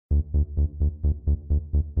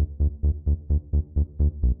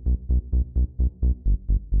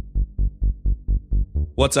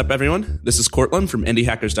What's up, everyone? This is Cortland from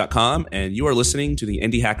IndieHackers.com, and you are listening to the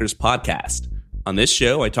Indie Hackers Podcast. On this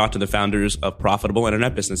show, I talk to the founders of profitable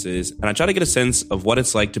internet businesses, and I try to get a sense of what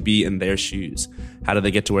it's like to be in their shoes. How do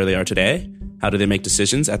they get to where they are today? How do they make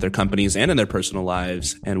decisions at their companies and in their personal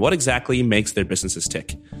lives? And what exactly makes their businesses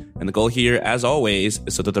tick? And the goal here, as always,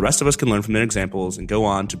 is so that the rest of us can learn from their examples and go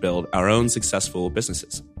on to build our own successful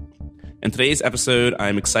businesses. In today's episode,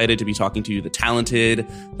 I'm excited to be talking to the talented,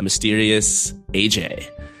 the mysterious AJ.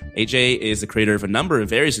 AJ is the creator of a number of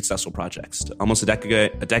very successful projects. Almost a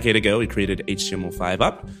decade ago, he created HTML5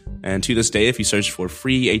 Up. And to this day, if you search for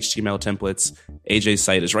free HTML templates, AJ's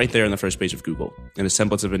site is right there on the first page of Google. And his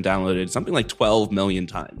templates have been downloaded something like 12 million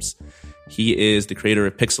times. He is the creator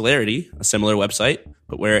of Pixelarity, a similar website,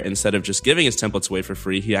 but where instead of just giving his templates away for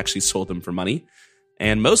free, he actually sold them for money.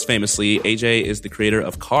 And most famously, AJ is the creator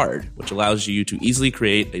of Carrd, which allows you to easily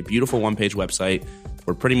create a beautiful one-page website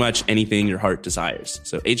for pretty much anything your heart desires.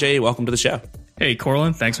 So AJ, welcome to the show. Hey,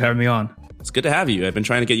 Cortland. Thanks for having me on. It's good to have you. I've been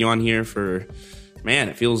trying to get you on here for,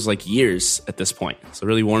 it feels like years at this point. So it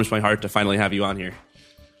really warms my heart to finally have you on here.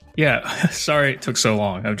 Yeah, sorry it took so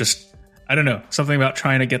long. I don't know, something about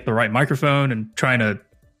trying to get the right microphone and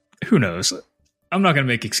who knows? I'm not going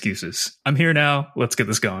to make excuses. I'm here now. Let's get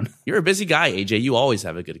this going. You're a busy guy, AJ. You always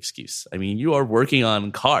have a good excuse. I mean, you are working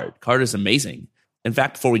on Carrd. Carrd is amazing. In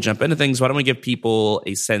fact, before we jump into things, why don't we give people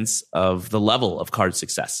a sense of the level of Carrd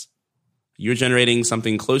success? You're generating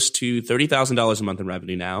something close to $30,000 a month in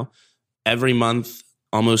revenue now. Every month,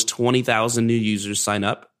 almost 20,000 new users sign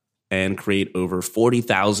up and create over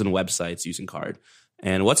 40,000 websites using Carrd.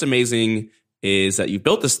 And what's amazing is that you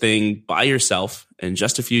built this thing by yourself in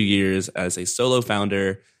just a few years as a solo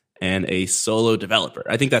founder and a solo developer.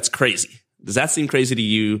 I think that's crazy. Does that seem crazy to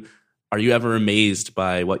you? Are you ever amazed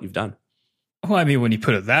by what you've done? Well, I mean, when you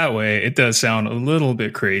put it that way, it does sound a little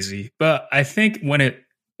bit crazy. But I think when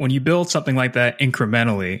you build something like that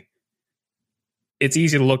incrementally, it's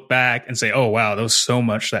easy to look back and say, oh, wow, there was so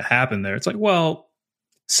much that happened there. It's like, well,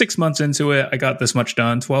 6 months into it, I got this much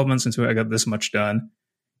done. 12 months into it, I got this much done.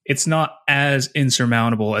 It's not as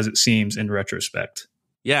insurmountable as it seems in retrospect.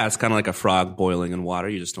 Yeah, it's kind of like a frog boiling in water.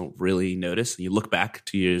 You just don't really notice. You look back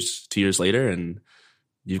 2 years later, and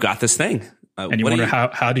you've got this thing. And you wonder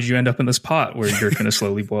how did you end up in this pot where you're going to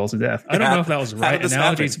slowly boil to death? I don't know if that was the right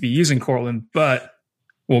analogy to be using, Cortland, but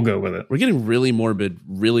we'll go with it. We're getting really morbid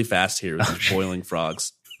really fast here with these boiling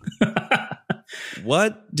frogs.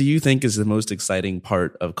 What do you think is the most exciting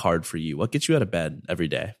part of Carrd for you? What gets you out of bed every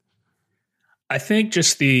day? I think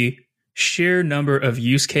just the sheer number of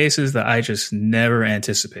use cases that I just never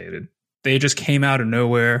anticipated. They just came out of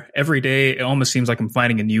nowhere. Every day, it almost seems like I'm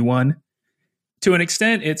finding a new one. To an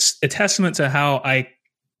extent, it's a testament to how I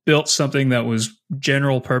built something that was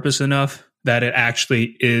general purpose enough that it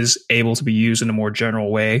actually is able to be used in a more general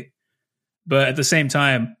way. But at the same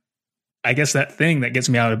time, I guess that thing that gets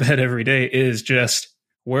me out of bed every day is just,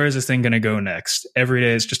 where is this thing going to go next? Every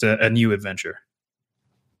day is just a new adventure.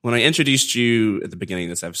 When I introduced you at the beginning of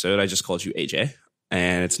this episode, I just called you AJ.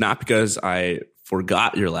 And it's not because I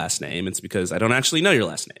forgot your last name. It's because I don't actually know your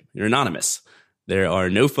last name. You're anonymous. There are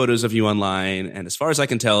no photos of you online. And as far as I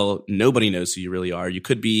can tell, nobody knows who you really are. You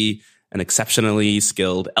could be an exceptionally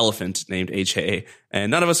skilled elephant named AJ, and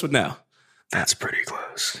none of us would know. That's pretty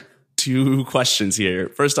close. 2 questions here.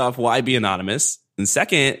 First off, why be anonymous? And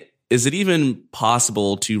second, is it even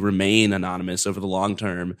possible to remain anonymous over the long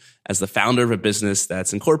term as the founder of a business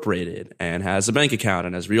that's incorporated and has a bank account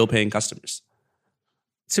and has real paying customers?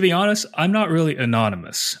 To be honest, I'm not really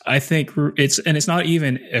anonymous. I think it's not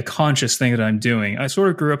even a conscious thing that I'm doing. I sort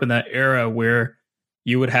of grew up in that era where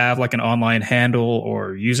you would have like an online handle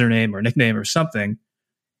or username or nickname or something,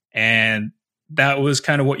 and that was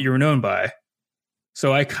kind of what you were known by.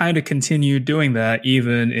 So I kind of continued doing that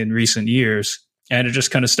even in recent years. And it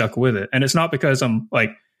just kind of stuck with it. And it's not because I'm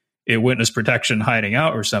like a witness protection hiding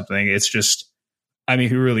out or something. It's just, I mean,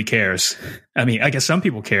 who really cares? I mean, I guess some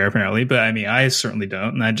people care apparently, but I mean, I certainly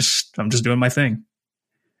don't. And I'm just doing my thing.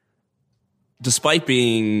 Despite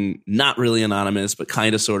being not really anonymous, but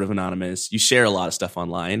kind of sort of anonymous, you share a lot of stuff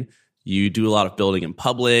online. You do a lot of building in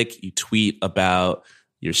public. You tweet about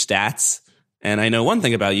your stats. And I know one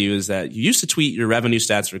thing about you is that you used to tweet your revenue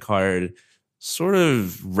stats for Carrd sort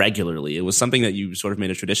of regularly. It was something that you sort of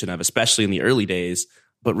made a tradition of, especially in the early days.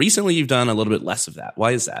 But recently you've done a little bit less of that.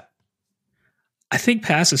 Why is that? I think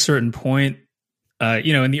past a certain point,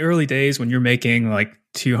 in the early days when you're making like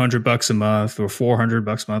 $200 a month or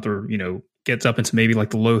 $400 a month, or, gets up into maybe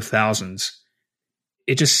like the low thousands,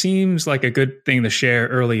 it just seems like a good thing to share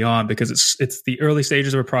early on because it's the early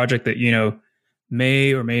stages of a project that,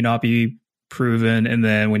 may or may not be proven. And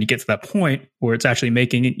then when you get to that point where it's actually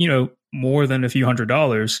making, more than a few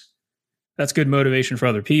 $100s, that's good motivation for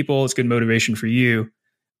other people. It's good motivation for you.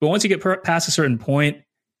 But once you get past a certain point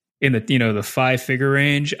in the, the 5-figure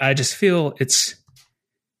range, I just feel it's,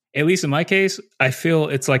 at least in my case, I feel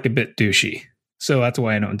it's like a bit douchey. So that's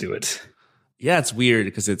why I don't do it. Yeah, it's weird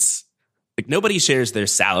because it's like nobody shares their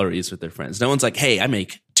salaries with their friends. No one's like, hey, I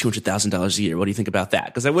make $200,000 a year. What do you think about that?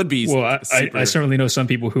 Because that would be well. I certainly know some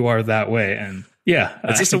people who are that way, and yeah,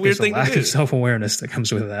 it's just a weird thing. Lack of self-awareness that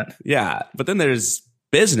comes with that. Yeah, but then there's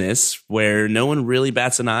business where no one really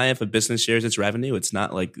bats an eye if a business shares its revenue. It's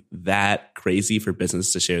not like that crazy for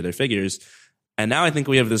business to share their figures. And now I think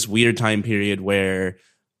we have this weird time period where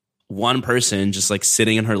one person just like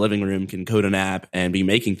sitting in her living room can code an app and be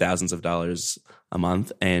making thousands of dollars a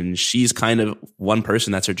month. And she's kind of one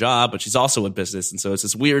person, that's her job, but she's also a business. And so it's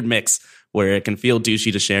this weird mix where it can feel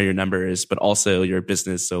douchey to share your numbers, but also you're a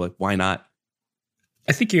business. So like, why not?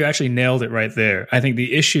 I think you actually nailed it right there. I think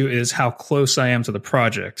the issue is how close I am to the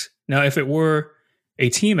project. Now, if it were a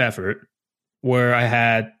team effort where I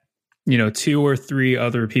had, 2 or 3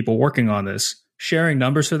 other people working on this, sharing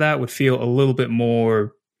numbers for that would feel a little bit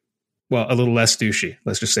more, a little less douchey.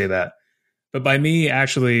 Let's just say that. But by me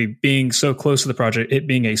actually being so close to the project, it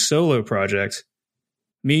being a solo project,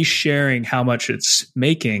 me sharing how much it's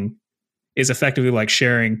making is effectively like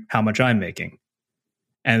sharing how much I'm making.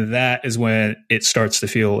 And that is when it starts to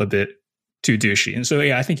feel a bit too douchey. And so,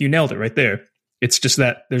 yeah, I think you nailed it right there. It's just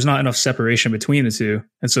that there's not enough separation between the two.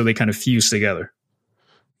 And so they kind of fuse together.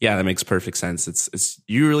 Yeah, that makes perfect sense. It's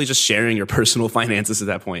you really just sharing your personal finances at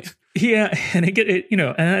that point. Yeah. And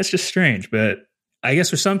and that's just strange. But I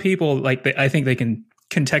guess for some people, I think they can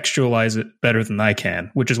contextualize it better than I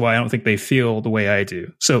can, which is why I don't think they feel the way I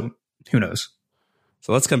do. So who knows?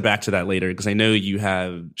 So let's come back to that later, because I know you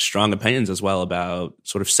have strong opinions as well about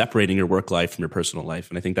sort of separating your work life from your personal life.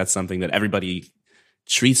 And I think that's something that everybody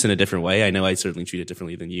treats in a different way. I know I certainly treat it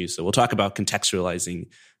differently than you. So we'll talk about contextualizing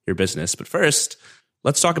your business. But first,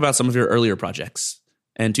 let's talk about some of your earlier projects.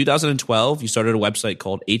 In 2012, you started a website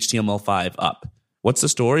called HTML5 Up. What's the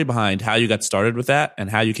story behind how you got started with that and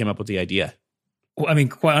how you came up with the idea? Well, I mean,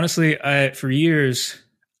 quite honestly, for years,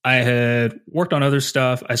 I had worked on other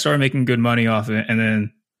stuff. I started making good money off it. And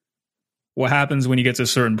then what happens when you get to a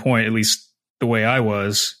certain point, at least the way I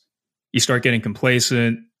was, you start getting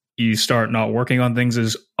complacent. You start not working on things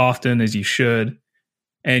as often as you should.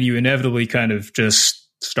 And you inevitably kind of just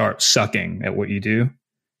start sucking at what you do.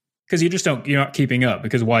 Because you're not keeping up.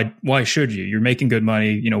 Because why should you? You're making good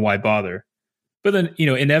money. Why bother? But then,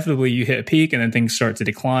 inevitably you hit a peak and then things start to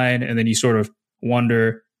decline. And then you sort of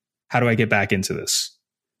wonder, how do I get back into this?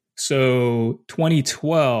 So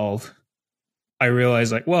 2012, I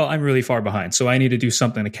realized I'm really far behind. So I need to do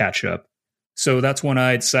something to catch up. So that's when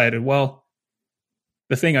I decided,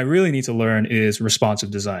 the thing I really need to learn is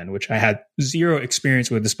responsive design, which I had zero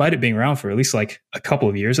experience with, despite it being around for at least a couple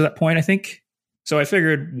of years at that point, I think. So I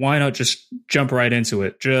figured, why not just jump right into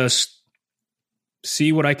it? Just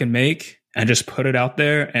see what I can make and just put it out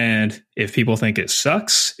there. And if people think it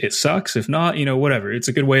sucks, it sucks. If not, whatever. It's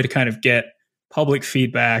a good way to kind of get public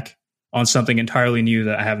feedback on something entirely new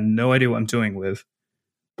that I have no idea what I'm doing with.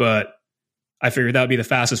 But I figured that would be the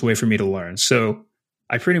fastest way for me to learn. So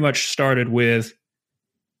I pretty much started with,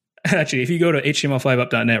 actually, if you go to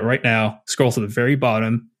html5up.net right now, scroll to the very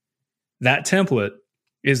bottom, that template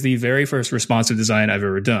is the very first responsive design I've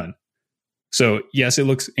ever done. So yes, it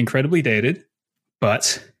looks incredibly dated,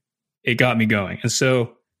 but it got me going. And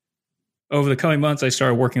so over the coming months, I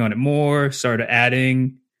started working on it more, started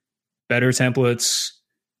adding better templates,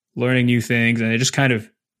 learning new things, and it just kind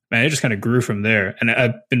of grew from there. And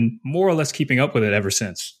I've been more or less keeping up with it ever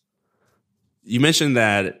since. You mentioned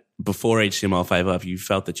that before HTML5 Up, you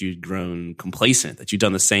felt that you'd grown complacent, that you'd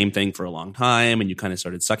done the same thing for a long time, and you kind of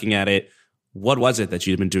started sucking at it. What was it that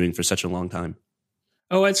you'd been doing for such a long time?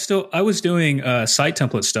 Oh, I was doing site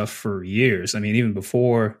template stuff for years. I mean, even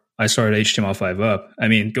before I started HTML5 Up. I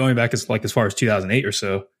mean, going back as far as 2008 or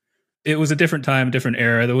so. It was a different time, a different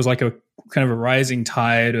era. There was a kind of a rising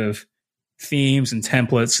tide of themes and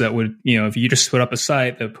templates that would, if you just put up a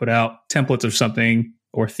site that put out templates of something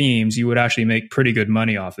or themes, you would actually make pretty good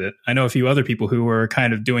money off it. I know a few other people who were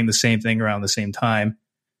kind of doing the same thing around the same time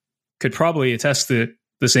could probably attest to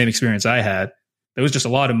the same experience I had. There was just a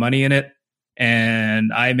lot of money in it.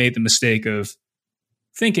 And I made the mistake of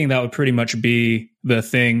thinking that would pretty much be the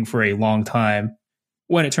thing for a long time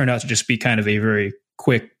when it turned out to just be kind of a very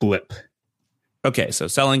quick blip. Okay, so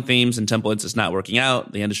selling themes and templates is not working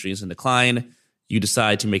out. The industry is in decline. you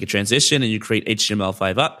decide to make a transition and you create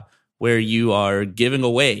HTML5 Up, where you are giving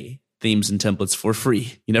away themes and templates for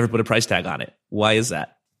free. You never put a price tag on it. Why is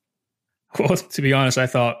that? Well, to be honest, I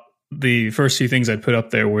thought the first few things I'd put up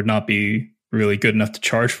there would not be really good enough to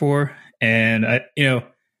charge for. And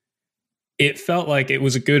it felt like it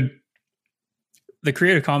was the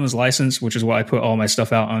Creative Commons license, which is what I put all my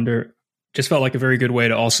stuff out under, just felt like a very good way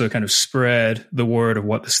to also kind of spread the word of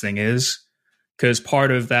what this thing is. Because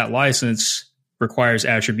part of that license requires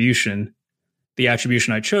attribution. The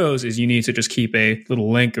attribution I chose is you need to just keep a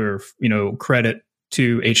little link or, credit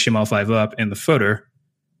to HTML5 Up in the footer.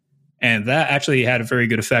 And that actually had a very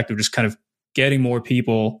good effect of just kind of getting more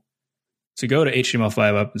people to go to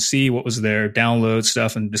HTML5 Up and see what was there, download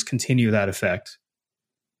stuff, and just continue that effect.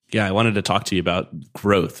 Yeah, I wanted to talk to you about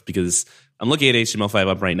growth because I'm looking at HTML5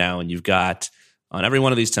 Up right now, and you've got on every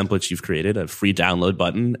one of these templates you've created a free download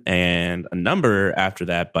button and a number after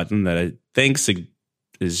that button that I think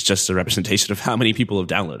is just a representation of how many people have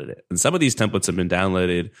downloaded it. And some of these templates have been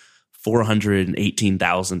downloaded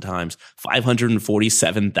 418,000 times,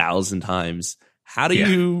 547,000 times. How did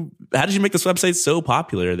you make this website so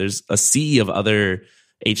popular? There's a sea of other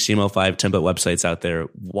HTML5 template websites out there.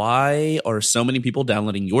 Why are so many people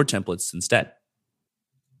downloading your templates instead?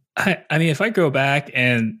 I mean, if I go back,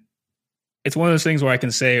 and it's one of those things where I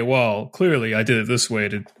can say, well, clearly I did it this way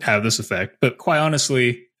to have this effect. But quite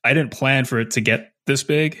honestly, I didn't plan for it to get this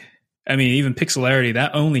big. I mean, even Pixelarity,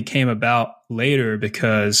 that only came about later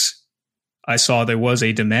because I saw there was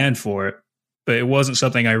a demand for it, but it wasn't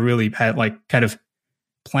something I really had kind of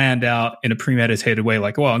planned out in a premeditated way.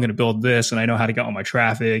 Like, well, I'm going to build this and I know how to get all my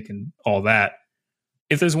traffic and all that.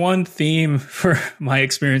 If there's one theme for my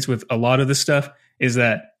experience with a lot of this stuff is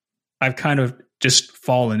that I've kind of just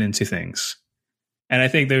fallen into things. And I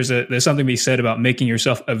think there's something to be said about making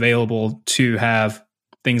yourself available to have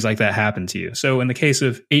things like that happen to you. So in the case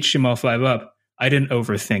of HTML5 Up, I didn't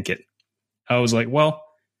overthink it. I was like, well,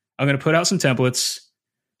 I'm going to put out some templates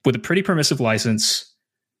with a pretty permissive license.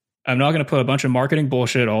 I'm not going to put a bunch of marketing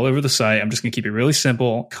bullshit all over the site. I'm just going to keep it really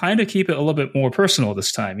simple, kind of keep it a little bit more personal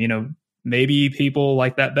this time. Maybe people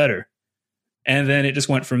like that better. And then it just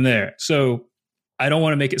went from there. So I don't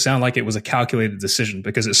want to make it sound like it was a calculated decision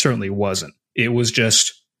because it certainly wasn't. It was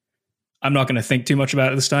just, I'm not going to think too much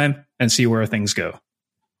about it this time and see where things go.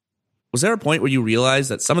 Was there a point where you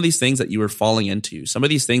realized that some of these things that you were falling into, some of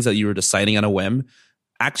these things that you were deciding on a whim,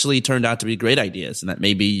 actually turned out to be great ideas and that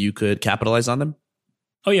maybe you could capitalize on them?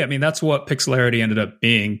 Oh, yeah. I mean, that's what Pixelarity ended up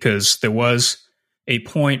being, because there was a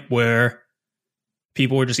point where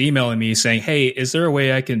people were just emailing me saying, hey, is there a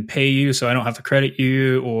way I can pay you so I don't have to credit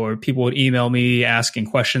you? Or people would email me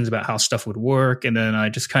asking questions about how stuff would work. And then I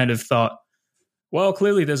just kind of thought, well,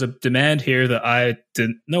 clearly there's a demand here that I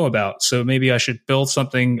didn't know about. So maybe I should build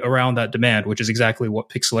something around that demand, which is exactly what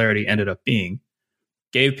Pixelarity ended up being.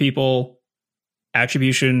 Gave people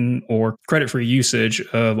attribution or credit for usage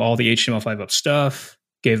of all the HTML5 Up stuff,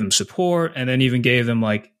 gave them support, and then even gave them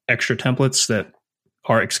extra templates that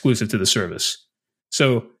are exclusive to the service.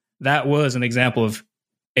 So that was an example of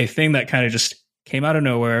a thing that kind of just came out of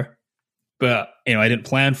nowhere, but I didn't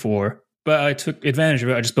plan for. But I took advantage of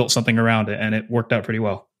it. I just built something around it, and it worked out pretty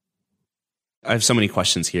well. I have so many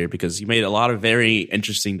questions here because you made a lot of very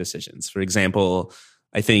interesting decisions. For example,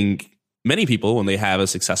 I think many people, when they have a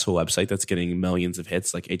successful website that's getting millions of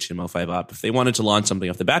hits like HTML5 Up, if they wanted to launch something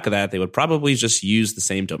off the back of that, they would probably just use the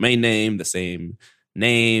same domain name, the same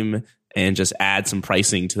name, and just add some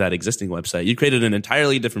pricing to that existing website. You created an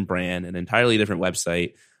entirely different brand, an entirely different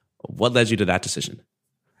website. What led you to that decision?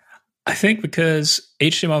 I think because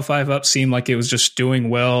HTML5 Up seemed like it was just doing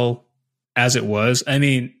well as it was. I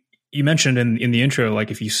mean, you mentioned in the intro,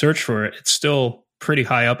 if you search for it, it's still pretty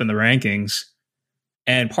high up in the rankings.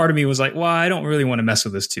 And part of me was like, well, I don't really want to mess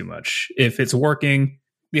with this too much. If it's working,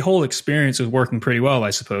 the whole experience was working pretty well, I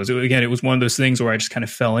suppose. It was one of those things where I just kind of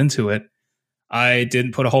fell into it. I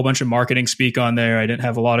didn't put a whole bunch of marketing speak on there. I didn't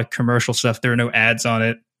have a lot of commercial stuff. There were no ads on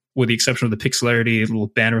it, with the exception of the Pixelarity little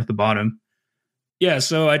banner at the bottom. Yeah,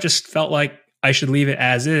 so I just felt like I should leave it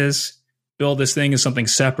as is, build this thing as something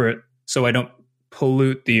separate so I don't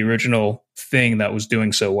pollute the original thing that was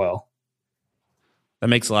doing so well. That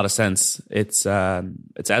makes a lot of sense. It's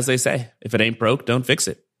as they say, if it ain't broke, don't fix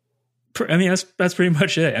it. I mean, that's pretty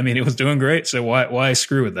much it. I mean, it was doing great, so why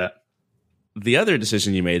screw with that? The other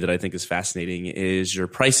decision you made that I think is fascinating is your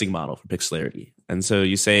pricing model for Pixelarity. And so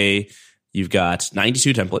you say you've got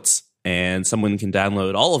 92 templates and someone can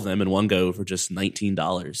download all of them in one go for just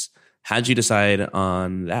 $19. How'd you decide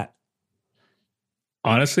on that?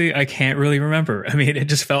 Honestly, I can't really remember. I mean, it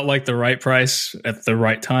just felt like the right price at the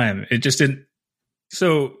right time. It just didn't.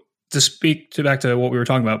 So to speak to back to what we were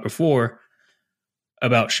talking about before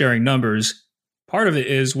about sharing numbers, part of it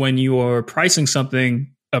is when you are pricing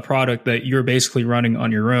something, a product that you're basically running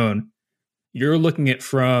on your own, you're looking at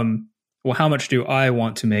from, well, how much do I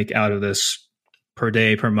want to make out of this per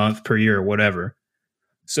day, per month, per year, whatever.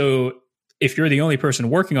 So if you're the only person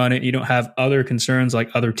working on it, you don't have other concerns like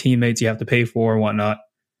other teammates you have to pay for and whatnot,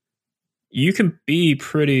 you can be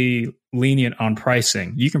pretty lenient on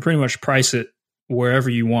pricing. You can pretty much price it wherever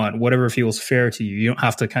you want, whatever feels fair to you. You don't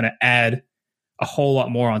have to kind of add a whole lot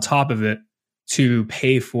more on top of it to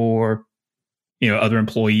pay for, other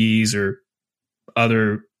employees or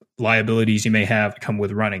other liabilities you may have come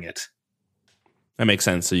with running it. That makes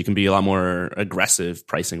sense. So you can be a lot more aggressive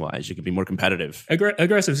pricing wise. You can be more competitive.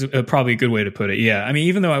 Aggressive is probably a good way to put it. Yeah. I mean,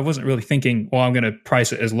 even though I wasn't really thinking, well, I'm going to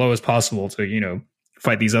price it as low as possible to,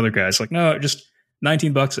 fight these other guys. Like, no, just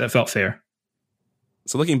 $19. That felt fair.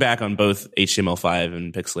 So looking back on both HTML5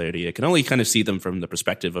 and Pixlarity, I can only kind of see them from the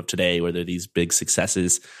perspective of today, where they're these big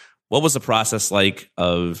successes. What was the process like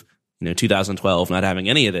of 2012 not having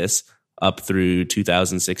any of this up through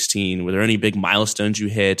 2016? Were there any big milestones you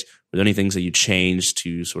hit? Were there any things that you changed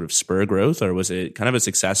to sort of spur growth, or was it kind of a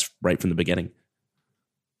success right from the beginning?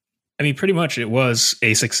 I mean, pretty much it was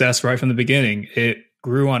a success right from the beginning. It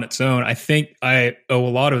grew on its own. I think I owe a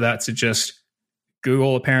lot of that to just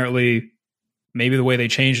Google. Apparently, maybe the way they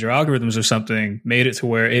changed their algorithms or something made it to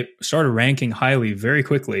where it started ranking highly very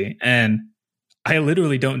quickly. And I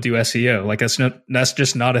literally don't do SEO. Like that's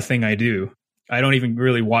just not a thing I do. I don't even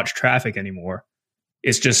really watch traffic anymore.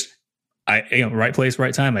 It's just right place,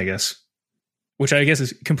 right time, I guess. Which I guess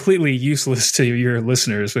is completely useless to your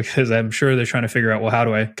listeners, because I'm sure they're trying to figure out, well, how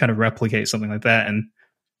do I kind of replicate something like that? And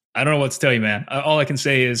I don't know what to tell you, man. All I can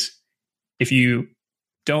say is if you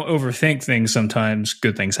don't overthink things, sometimes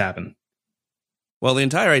good things happen. Well, the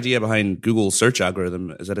entire idea behind Google's search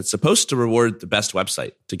algorithm is that it's supposed to reward the best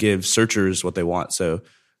website, to give searchers what they want. So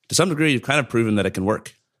to some degree, you've kind of proven that it can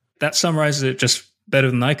work. That summarizes it just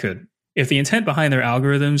better than I could. If the intent behind their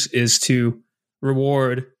algorithms is to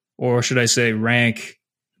reward, or should I say rank,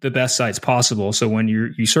 the best sites possible, so when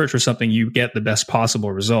you search for something, you get the best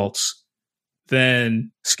possible results,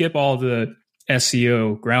 then skip all the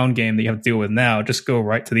SEO ground game that you have to deal with now. Just go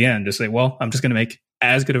right to the end. Just say, well, I'm just going to make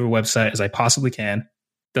as good of a website as I possibly can.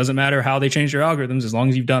 Doesn't matter how they change their algorithms. As long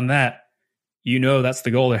as you've done that, that's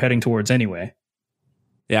the goal they're heading towards anyway.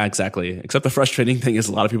 Yeah, exactly. Except the frustrating thing is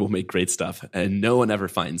a lot of people make great stuff and no one ever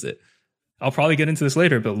finds it. I'll probably get into this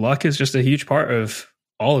later, but luck is just a huge part of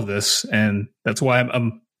all of this. And that's why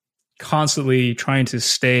I'm constantly trying to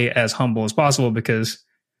stay as humble as possible, because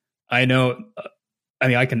I know,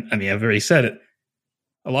 I've already said it.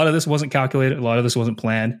 A lot of this wasn't calculated. A lot of this wasn't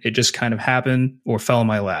planned. It just kind of happened or fell in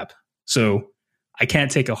my lap. So I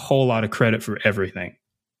can't take a whole lot of credit for everything.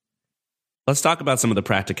 Let's talk about some of the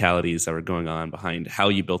practicalities that were going on behind how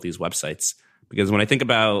you built these websites. Because when I think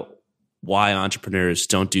about why entrepreneurs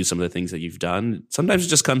don't do some of the things that you've done, sometimes it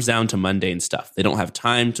just comes down to mundane stuff. They don't have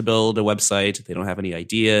time to build a website. They don't have any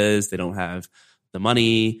ideas. They don't have the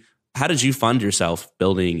money. How did you fund yourself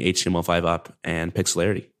building HTML5 Up and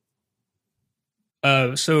Pixlarity?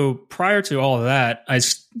 So prior to all of that, I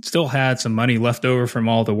still had some money left over from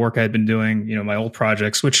all the work I'd been doing, my old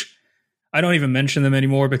projects, which I don't even mention them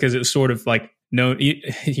anymore because it was sort of like, you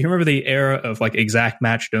remember the era of like exact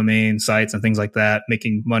match domain sites and things like that,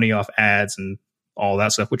 making money off ads and all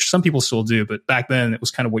that stuff, which some people still do. But back then it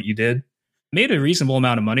was kind of what you did. Made a reasonable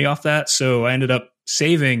amount of money off that. So I ended up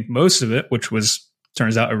saving most of it, which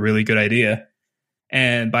turns out a really good idea.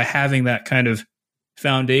 And by having that kind of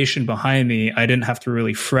foundation behind me, I didn't have to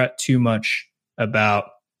really fret too much about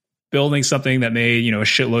building something that made, a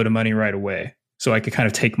shitload of money right away. So I could kind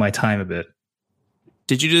of take my time a bit.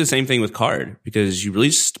 Did you do the same thing with Card? Because you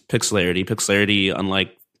released Pixlarity. Pixlarity,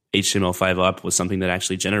 unlike HTML5 Up, was something that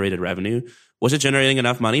actually generated revenue. Was it generating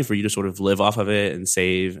enough money for you to sort of live off of it and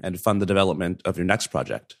save and fund the development of your next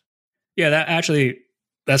project? Yeah,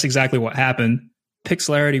 that's exactly what happened.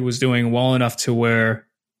 Pixlarity was doing well enough to where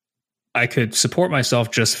I could support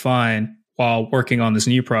myself just fine while working on this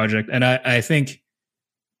new project. And I think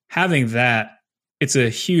having that, it's a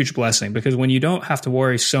huge blessing, because when you don't have to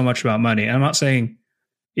worry so much about money, and I'm not saying,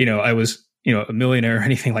 I was, a millionaire or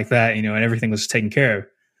anything like that, and everything was taken care of.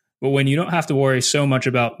 But when you don't have to worry so much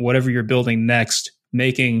about whatever you're building next,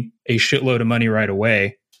 making a shitload of money right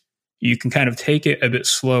away, you can kind of take it a bit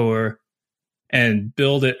slower and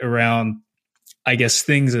build it around, I guess,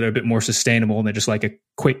 things that are a bit more sustainable than just like a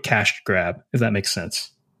quick cash grab, if that makes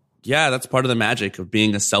sense. Yeah, that's part of the magic of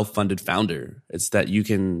being a self-funded founder. It's that you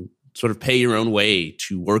can sort of pay your own way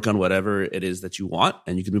to work on whatever it is that you want,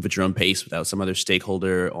 and you can move at your own pace without some other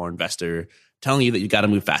stakeholder or investor telling you that you got to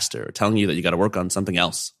move faster or telling you that you got to work on something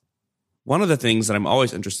else. One of the things that I'm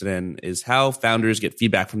always interested in is how founders get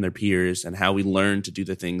feedback from their peers and how we learn to do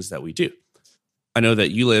the things that we do. I know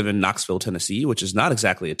that you live in Knoxville, Tennessee, which is not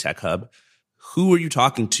exactly a tech hub. Who were you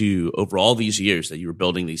talking to over all these years that you were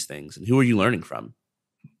building these things, and who are you learning from?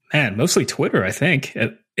 Man, mostly Twitter, I think,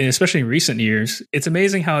 especially in recent years. It's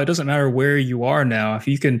amazing how it doesn't matter where you are now. If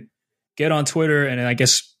you can get on Twitter and I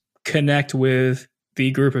guess connect with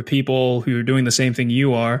the group of people who are doing the same thing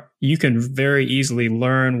you are, you can very easily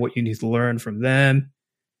learn what you need to learn from them,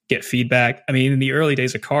 get feedback. I mean, in the early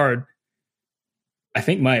days of Card, I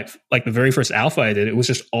think the very first alpha I did, it was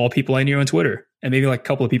just all people I knew on Twitter and maybe like a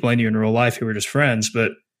couple of people I knew in real life who were just friends.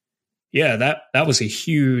 But yeah, that was a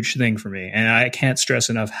huge thing for me. And I can't stress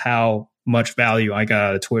enough how much value I got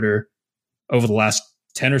out of Twitter over the last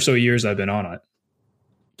 10 or so years I've been on it.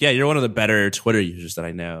 Yeah, you're one of the better Twitter users that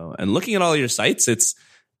I know. And looking at all your sites, it's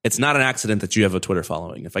not an accident that you have a Twitter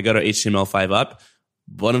following. If I go to HTML5Up,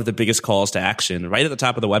 one of the biggest calls to action right at the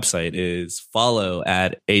top of the website is follow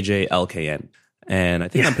at AJLKN. And I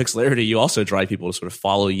think on Pixlarity, you also drive people to sort of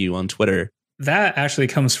follow you on Twitter. That actually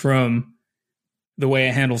comes from the way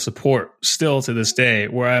I handle support still to this day,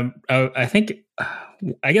 where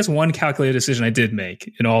I guess one calculated decision I did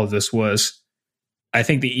make in all of this was, I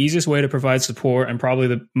think the easiest way to provide support and probably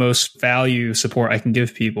the most value support I can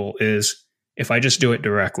give people is if I just do it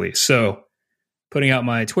directly. So putting out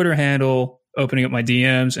my Twitter handle, opening up my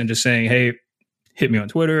DMs and just saying, hey, hit me on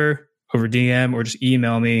Twitter over DM or just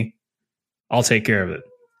email me. I'll take care of it.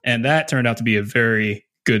 And that turned out to be a very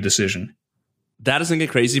good decision. That doesn't get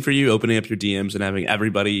crazy for you, opening up your DMs and having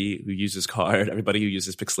everybody who uses Card, everybody who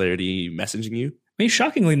uses Pixlarity messaging you? I mean,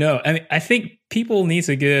 shockingly, no. I mean, I think people need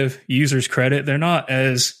to give users credit. They're not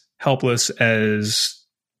as helpless as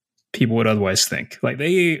people would otherwise think. Like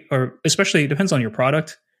they are, especially, it depends on your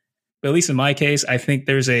product. But at least in my case, I think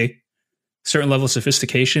there's a certain level of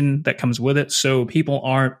sophistication that comes with it. So people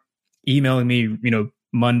aren't emailing me,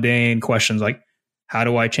 mundane questions like, how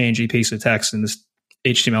do I change a piece of text in this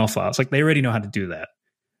HTML file? It's like they already know how to do that.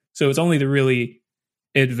 So it's only the really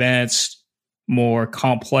advanced, more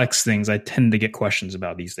complex things I tend to get questions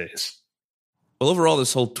about these days. Well, overall,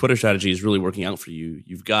 this whole Twitter strategy is really working out for you.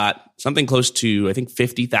 You've got something close to, I think,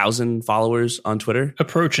 50,000 followers on Twitter.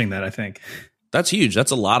 Approaching that, I think. That's huge.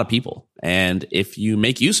 That's a lot of people. And if you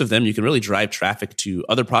make use of them, you can really drive traffic to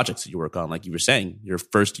other projects that you work on. Like you were saying, your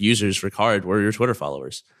first users for Card were your Twitter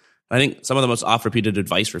followers. I think some of the most oft-repeated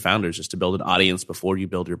advice for founders is to build an audience before you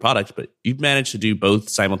build your product, but you've managed to do both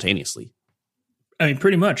simultaneously. I mean,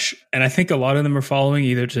 pretty much. And I think a lot of them are following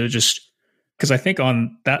either to just, because I think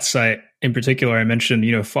on that site in particular, I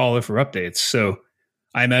mentioned, follow for updates. So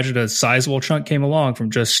I imagine a sizable chunk came along from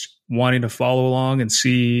just wanting to follow along and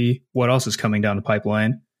see what else is coming down the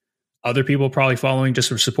pipeline. Other people probably following just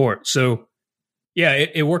for support. So yeah,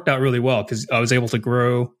 it worked out really well because I was able to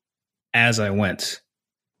grow as I went.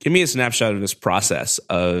 Give me a snapshot of this process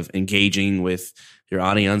of engaging with your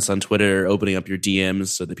audience on Twitter, opening up your DMs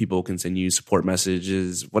so that people can send you support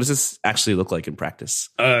messages. What does this actually look like in practice?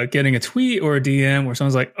 Getting a tweet or a DM where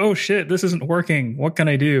someone's like, oh shit, this isn't working. What can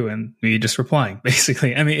I do? And me just replying,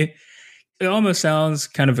 basically. I mean, it almost sounds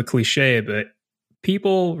kind of a cliche, but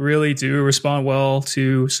people really do respond well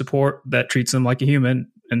to support that treats them like a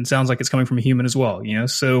human and sounds like it's coming from a human as well,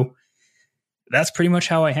 So that's pretty much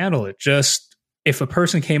how I handle it. Just if a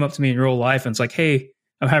person came up to me in real life and it's like, hey,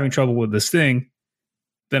 I'm having trouble with this thing,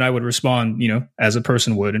 then I would respond, as a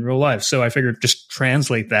person would in real life. So I figured just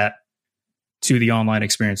translate that to the online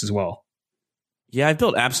experience as well. Yeah, I've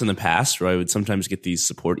built apps in the past where I would sometimes get these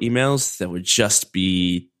support emails that would just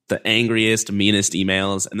be the angriest, meanest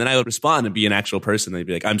emails. And then I would respond and be an actual person. They'd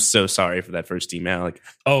be like, I'm so sorry for that first email. Like,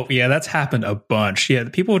 oh, yeah, that's happened a bunch. Yeah,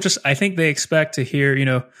 people I think they expect to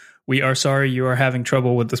hear, we are sorry you are having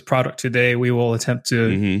trouble with this product today. We will attempt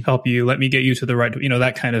to help you. Let me get you to the right,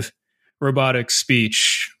 that kind of robotic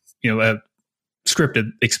speech, a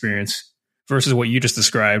scripted experience versus what you just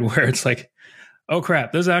described, where it's like, oh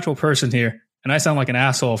crap, there's an actual person here. And I sound like an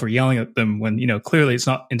asshole for yelling at them when, clearly it's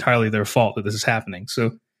not entirely their fault that this is happening.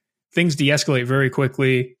 So things de-escalate very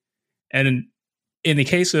quickly. And in the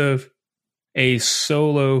case of a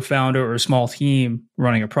solo founder or a small team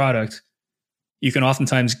running a product, you can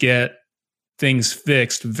oftentimes get things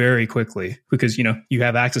fixed very quickly because, you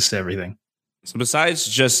have access to everything. So besides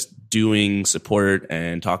just doing support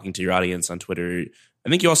and talking to your audience on Twitter, I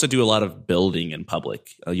think you also do a lot of building in public.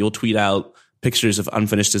 You'll tweet out pictures of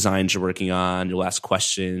unfinished designs you're working on. You'll ask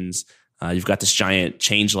questions. You've got this giant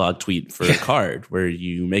changelog tweet for Card where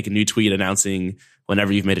you make a new tweet announcing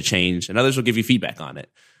whenever you've made a change, and others will give you feedback on it.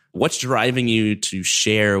 What's driving you to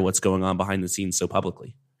share what's going on behind the scenes so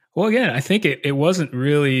publicly? Well, again, I think it wasn't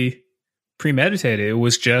really premeditated. It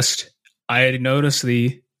was just I had noticed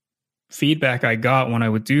the feedback I got when I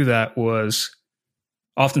would do that was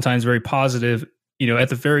oftentimes very positive. At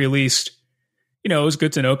the very least, it was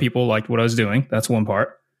good to know people liked what I was doing. That's one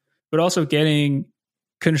part. But also getting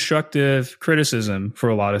constructive criticism for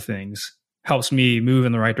a lot of things helps me move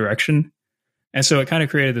in the right direction. And so it kind of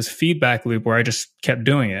created this feedback loop where I just kept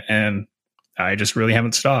doing it, and I just really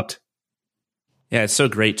haven't stopped. Yeah, it's so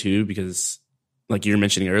great too, because like you were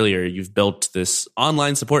mentioning earlier, you've built this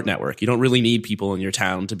online support network. You don't really need people in your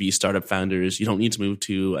town to be startup founders. You don't need to move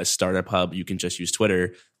to a startup hub. You can just use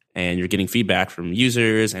Twitter, and you're getting feedback from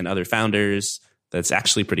users and other founders that's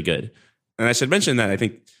actually pretty good. And I should mention that I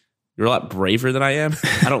think you're a lot braver than I am.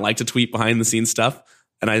 I don't like to tweet behind the scenes stuff.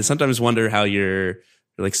 And I sometimes wonder how your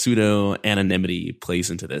like pseudo anonymity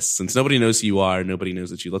plays into this. Since nobody knows who you are, nobody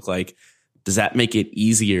knows what you look like. Does that make it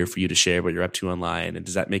easier for you to share what you're up to online? And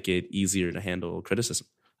does that make it easier to handle criticism?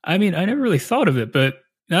 I mean, I never really thought of it, but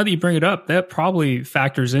now that you bring it up, that probably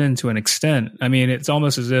factors in to an extent. I mean, it's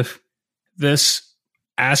almost as if this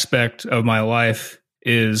aspect of my life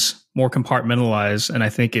is more compartmentalized. And I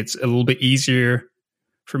think it's a little bit easier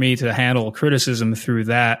for me to handle criticism through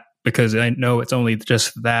that because I know it's only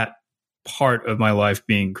just that part of my life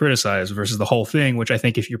being criticized versus the whole thing, which I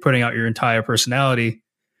think if you're putting out your entire personality,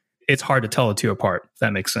 it's hard to tell the two apart, if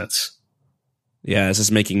that makes sense. Yeah, this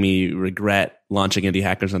is making me regret launching Indie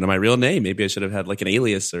Hackers under my real name. Maybe I should have had like an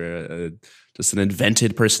alias or just an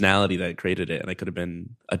invented personality that created it, and I could have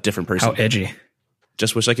been a different person. How edgy.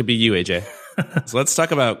 Just wish I could be you, AJ. So let's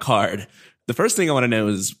talk about Card. The first thing I want to know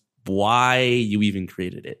is why you even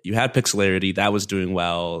created it. You had Pixelarity, that was doing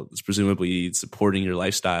well. It's presumably supporting your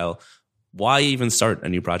lifestyle. Why even start a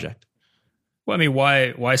new project? Well, I mean,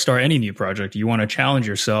 why start any new project? You want to challenge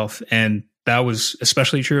yourself. And that was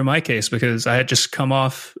especially true in my case because I had just come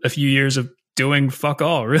off a few years of doing fuck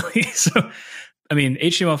all, really. So, I mean,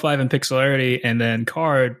 HTML5 and Pixelarity and then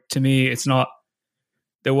Card, to me,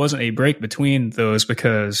 there wasn't a break between those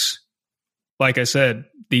because, like I said,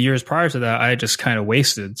 the years prior to that, I just kind of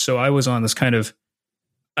wasted. So I was on this kind of,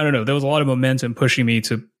 I don't know, there was a lot of momentum pushing me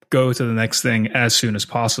to go to the next thing as soon as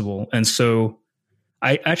possible. And so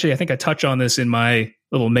I think I touch on this in my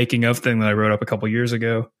little making of thing that I wrote up a couple years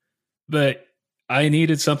ago. But I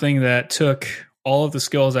needed something that took all of the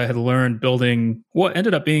skills I had learned building what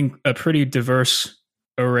ended up being a pretty diverse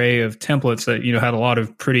array of templates that, had a lot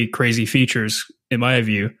of pretty crazy features in my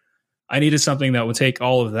view. I needed something that would take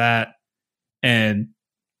all of that and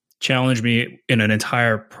challenge me in an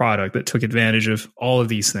entire product that took advantage of all of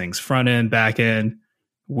these things, front end, back end,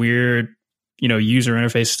 weird, user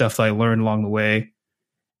interface stuff that I learned along the way.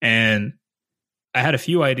 And I had a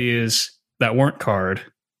few ideas that weren't Card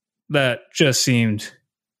that just seemed,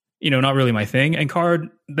 not really my thing. And Card,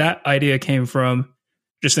 that idea came from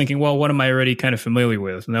just thinking, well, what am I already kind of familiar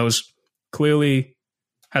with? And that was clearly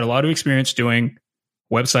had a lot of experience doing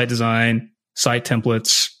website design, site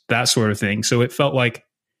templates, that sort of thing. So it felt like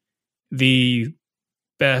the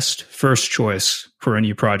best first choice for a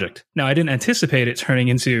new project. Now, I didn't anticipate it turning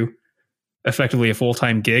into effectively a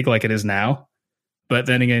full-time gig like it is now. But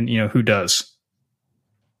then again, who does?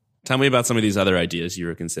 Tell me about some of these other ideas you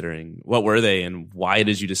were considering. What were they and why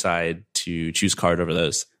did you decide to choose Card over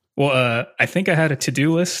those? Well, I think I had a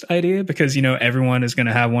to-do list idea because, everyone is going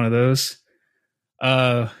to have one of those.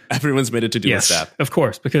 Everyone's made a to-do list app. Of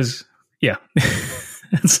course, because, yeah.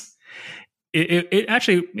 It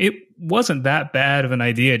actually, it wasn't that bad of an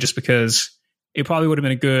idea just because it probably would have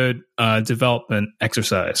been a good development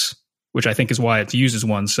exercise, which I think is why it's used as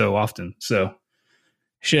one so often. So,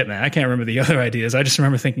 shit, man, I can't remember the other ideas. I just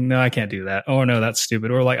remember thinking, no, I can't do that. Oh, no, that's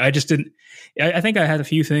stupid. Or like, I just didn't. I think I had a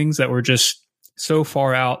few things that were just so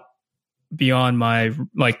far out beyond my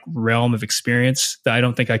realm of experience that I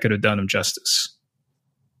don't think I could have done them justice.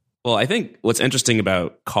 Well, I think what's interesting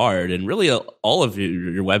about Card and really all of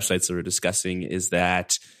your websites that we're discussing is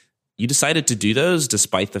that you decided to do those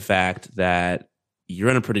despite the fact that you're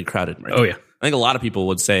in a pretty crowded market. Oh, yeah. I think a lot of people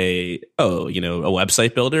would say, oh, a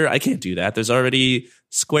website builder, I can't do that. There's already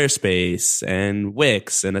Squarespace and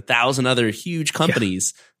Wix and 1,000 other huge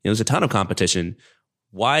companies. Yeah. There's a ton of competition.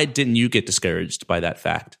 Why didn't you get discouraged by that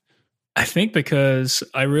fact? I think because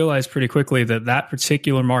I realized pretty quickly that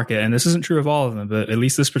particular market, and this isn't true of all of them, but at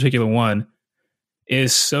least this particular one,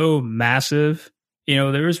 is so massive.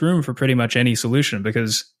 There is room for pretty much any solution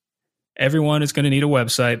because everyone is going to need a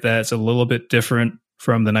website that's a little bit different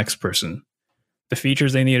from the next person. The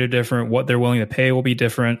features they need are different. What they're willing to pay will be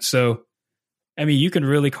different. So, I mean, you can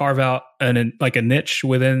really carve out a niche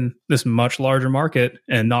within this much larger market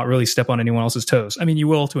and not really step on anyone else's toes. I mean, you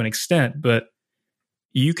will to an extent, but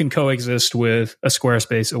you can coexist with a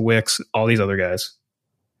Squarespace, a Wix, all these other guys.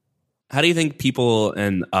 How do you think people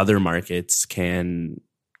in other markets can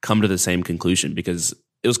come to the same conclusion? Because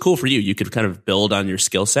it was cool for you. You could kind of build on your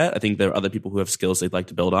skill set. I think there are other people who have skills they'd like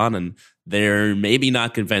to build on, and they're maybe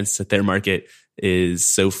not convinced that their market is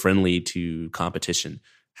so friendly to competition.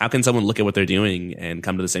 How can someone look at what they're doing and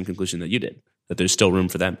come to the same conclusion that you did, that there's still room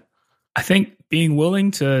for them? I think being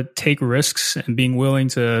willing to take risks and being willing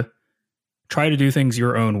to try to do things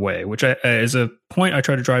your own way, which is a point I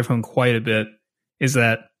try to drive home quite a bit, is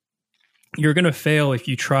that you're going to fail if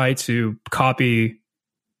you try to copy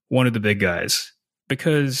one of the big guys.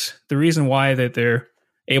 Because the reason why that they're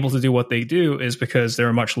able to do what they do is because they're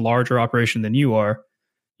a much larger operation than you are.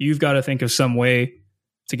 You've got to think of some way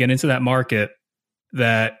to get into that market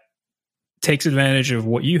that takes advantage of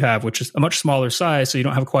what you have, which is a much smaller size, so you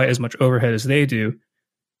don't have quite as much overhead as they do,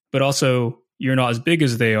 but also you're not as big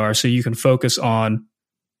as they are, so you can focus on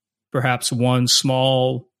perhaps one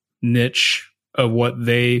small niche of what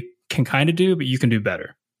they can kind of do, but you can do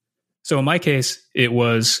better. So in my case, it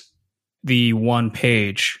was the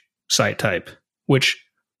one-page site type, which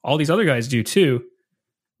all these other guys do too,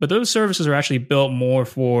 but those services are actually built more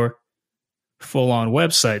for full-on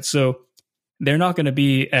websites. So they're not going to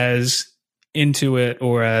be as into it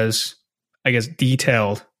or as, I guess,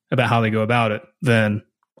 detailed about how they go about it than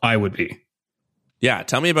I would be. Yeah,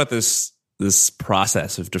 tell me about this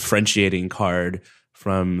process of differentiating Carrd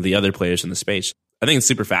from the other players in the space. I think it's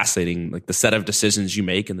super fascinating, like the set of decisions you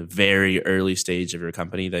make in the very early stage of your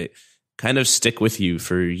company that kind of stick with you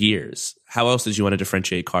for years. How else did you want to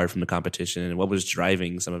differentiate Carrd from the competition, and what was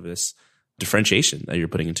driving some of this differentiation that you're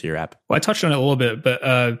putting into your app? Well, I touched on it a little bit,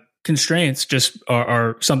 but constraints just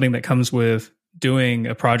are something that comes with doing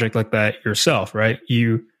a project like that yourself, right?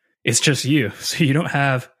 It's just you. So you don't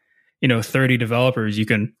have, 30 developers. You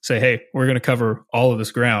can say, hey, we're going to cover all of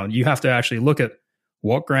this ground. You have to actually look at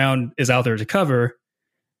what ground is out there to cover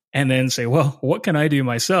and then say, well, what can I do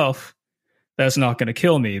myself that's not going to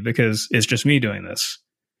kill me because it's just me doing this?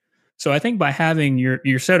 So I think by having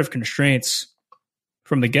your set of constraints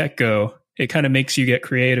from the get-go, it kind of makes you get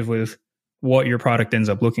creative with what your product ends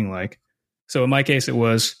up looking like. So in my case, it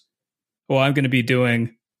was, well, I'm going to be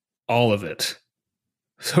doing all of it.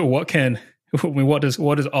 So what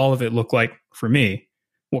does all of it look like for me?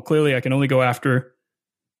 Well, clearly I can only go after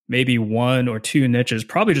maybe one or two niches,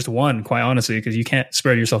 probably just one, quite honestly, because you can't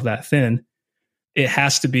spread yourself that thin. It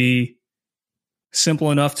has to be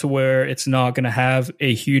simple enough to where it's not going to have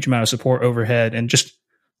a huge amount of support overhead and just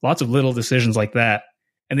lots of little decisions like that.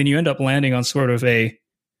 And then you end up landing on sort of a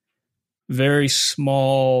very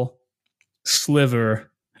small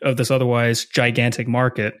sliver of this otherwise gigantic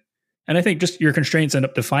market. And I think just your constraints end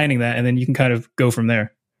up defining that, and then you can kind of go from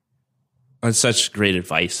there. That's such great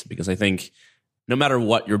advice, because I think no matter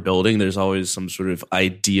what you're building, there's always some sort of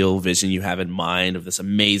ideal vision you have in mind of this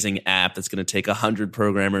amazing app that's going to take 100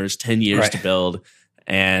 programmers 10 years to build.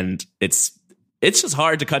 And it's just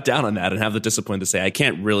hard to cut down on that and have the discipline to say, I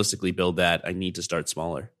can't realistically build that. I need to start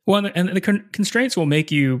smaller. Well, and the constraints will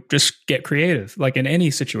make you just get creative, like in any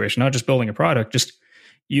situation, not just building a product. Just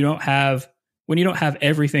when you don't have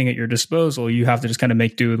everything at your disposal, you have to just kind of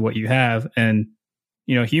make do with what you have. And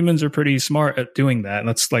humans are pretty smart at doing that. And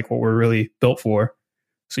that's like what we're really built for.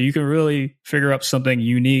 So you can really figure out something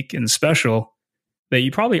unique and special that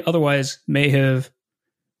you probably otherwise may have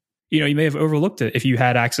overlooked it if you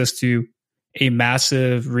had access to a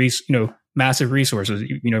massive resources,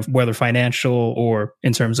 whether financial or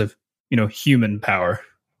in terms of, human power.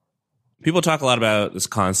 People talk a lot about this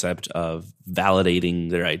concept of validating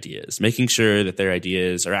their ideas, making sure that their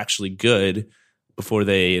ideas are actually good before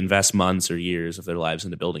they invest months or years of their lives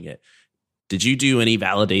into building it. Did you do any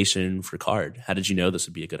validation for Carrd? How did you know this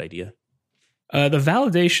would be a good idea? The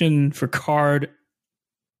validation for Carrd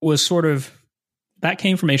was that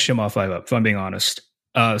came from HTML5Up, if I'm being honest.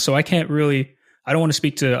 So I don't want to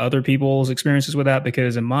speak to other people's experiences with that,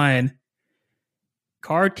 because in mine,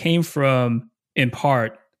 Carrd came from, in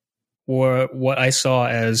part, what I saw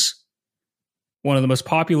as one of the most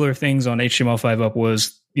popular things on HTML5Up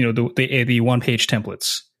was, the one-page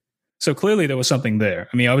templates. So clearly there was something there.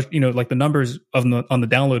 I mean, I was, like the numbers on the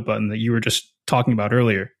download button that you were just talking about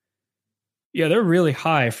earlier. Yeah, they're really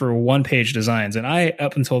high for one-page designs. And I,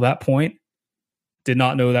 up until that point, did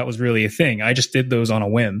not know that was really a thing. I just did those on a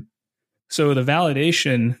whim. So the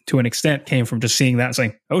validation, to an extent, came from just seeing that and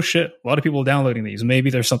saying, oh shit, a lot of people are downloading these. Maybe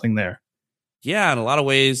there's something there. Yeah, in a lot of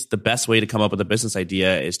ways, the best way to come up with a business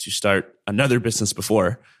idea is to start another business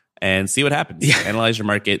before and see what happens. Yeah. Analyze your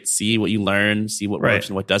market, see what you learn, see what works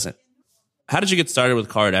and what doesn't. How did you get started with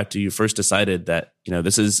Carrd after you first decided that,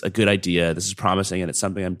 this is a good idea, this is promising, and it's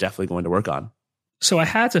something I'm definitely going to work on? So I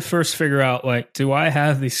had to first figure out, do I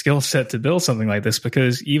have the skill set to build something like this?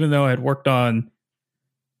 Because even though I had worked on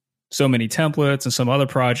so many templates and some other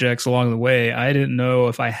projects along the way, I didn't know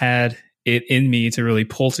if I had it in me to really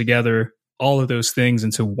pull together all of those things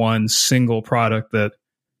into one single product that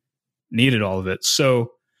needed all of it.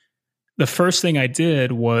 So the first thing I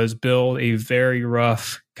did was build a very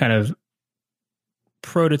rough kind of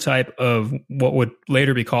prototype of what would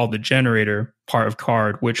later be called the generator part of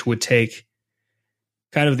Carrd, which would take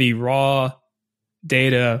kind of the raw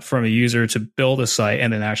data from a user to build a site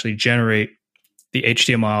and then actually generate the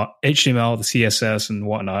HTML, the CSS and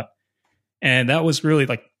whatnot. And that was really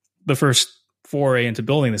the first foray into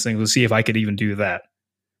building this thing, was to see if I could even do that.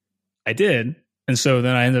 I did. And so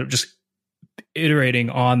then I ended up just iterating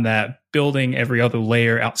on that, building every other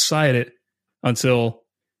layer outside it until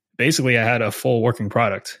basically I had a full working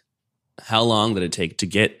product. How long did it take to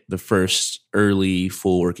get the first early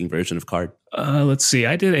full working version of Carrd? Let's see.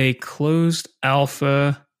 I did a closed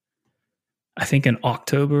alpha, I think in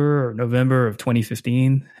October or November of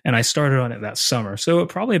 2015. And I started on it that summer. So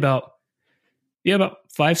probably about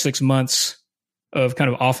 5-6 months of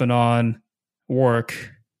kind of off and on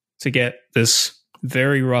work to get this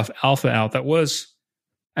very rough alpha out that was,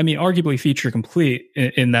 arguably feature complete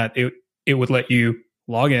in that it would let you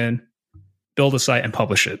log in, build a site, and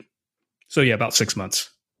publish it. So yeah, about 6 months.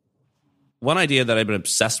 One idea that I've been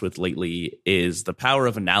obsessed with lately is the power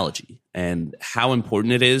of analogy and how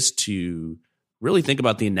important it is to really think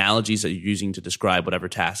about the analogies that you're using to describe whatever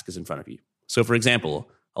task is in front of you. So for example,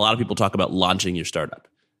 a lot of people talk about launching your startup.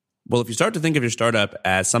 Well, if you start to think of your startup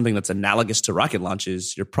as something that's analogous to rocket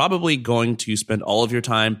launches, you're probably going to spend all of your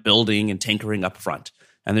time building and tinkering up front.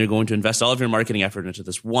 And then you're going to invest all of your marketing effort into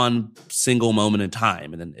this one single moment in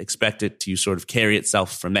time and then expect it to sort of carry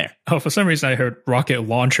itself from there. Oh, for some reason I heard rocket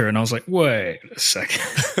launcher and I was like, wait a second.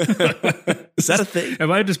 Is that a thing?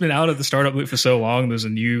 Have I just been out of the startup loop for so long? There's a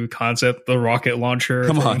new concept, the rocket launcher.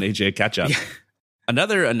 Come on, AJ, catch up. Yeah.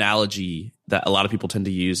 Another analogy that a lot of people tend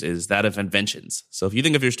to use is that of inventions. So if you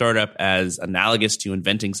think of your startup as analogous to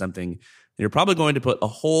inventing something, you're probably going to put a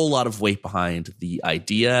whole lot of weight behind the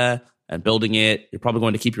idea and building it. You're probably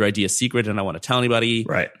going to keep your idea secret and not want to tell anybody.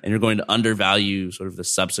 Right. And you're going to undervalue sort of the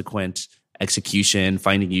subsequent execution,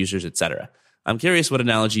 finding users, etc. I'm curious what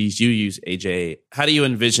analogies you use, AJ. How do you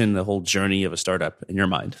envision the whole journey of a startup in your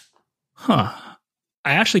mind? I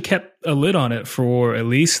actually kept a lid on it for at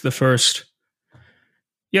least the first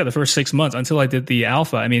 6 months until I did the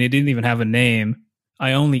alpha. It didn't even have a name.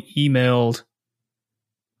 I only emailed,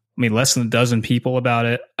 less than a dozen people about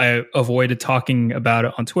it. I avoided talking about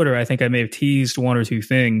it on Twitter. I think I may have teased one or two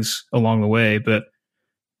things along the way, but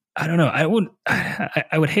I don't know. I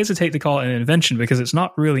would hesitate to call it an invention because it's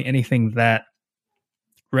not really anything that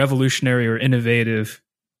revolutionary or innovative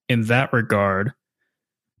in that regard.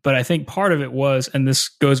 But I think part of it was, and this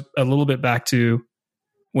goes a little bit back to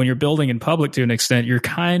when you're building in public to an extent, you're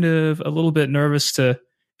kind of a little bit nervous to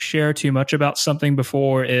share too much about something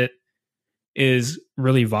before it is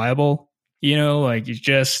really viable.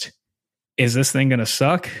 Is this thing going to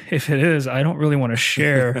suck? If it is, I don't really want to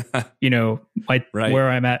share, where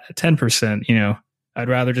I'm at 10%, I'd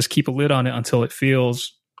rather just keep a lid on it until it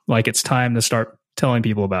feels like it's time to start telling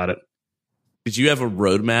people about it. Did you have a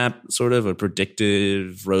roadmap, sort of a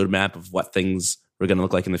predictive roadmap of what things were going to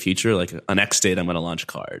look like in the future? Like on X date, I'm going to launch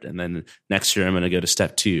Carrd. And then next year, I'm going to go to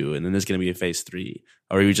step 2. And then there's going to be a phase 3.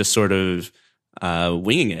 Or are you just sort of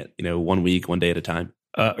winging it, 1 week, 1 day at a time?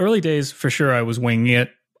 Early days, for sure, I was winging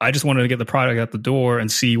it. I just wanted to get the product out the door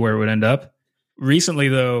and see where it would end up. Recently,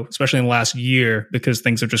 though, especially in the last year, because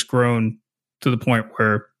things have just grown to the point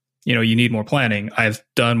where, you need more planning. I've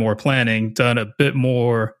done more planning, I have a bit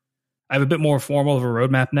more formal of a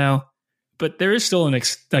roadmap now. But there is still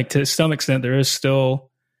to some extent, there is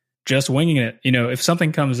still just winging it. If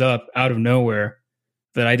something comes up out of nowhere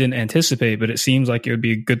that I didn't anticipate, but it seems like it would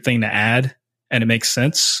be a good thing to add and it makes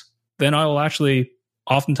sense, then I will actually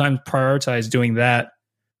oftentimes prioritize doing that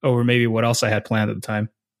over maybe what else I had planned at the time.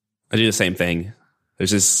 I do the same thing.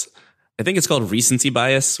 There's this, I think it's called recency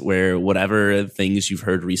bias, where whatever things you've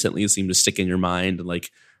heard recently seem to stick in your mind and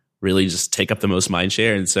really just take up the most mind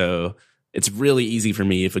share. And so it's really easy for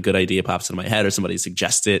me if a good idea pops into my head or somebody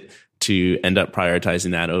suggests it to end up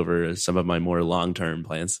prioritizing that over some of my more long-term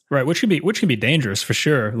plans. Right. Which can be dangerous for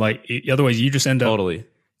sure. Otherwise you just end up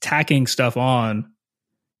tacking stuff on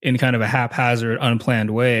in kind of a haphazard,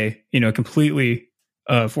 unplanned way, completely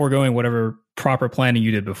foregoing whatever proper planning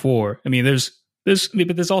you did before. I mean,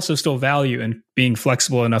 but there's also still value in being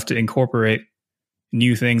flexible enough to incorporate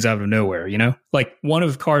new things out of nowhere, Like one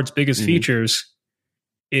of Card's biggest features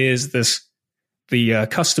is the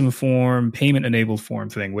custom form, payment enabled form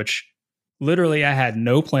thing, which literally I had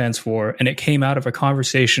no plans for. And it came out of a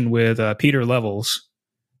conversation with Peter Levels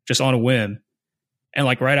just on a whim. And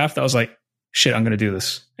like right after, I was like, shit, I'm going to do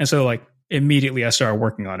this. And so like immediately I started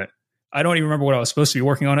working on it. I don't even remember what I was supposed to be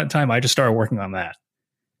working on at the time. I just started working on that.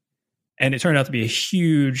 And it turned out to be a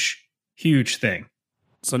huge, huge thing.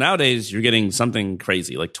 So nowadays you're getting something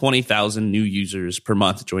crazy, like 20,000 new users per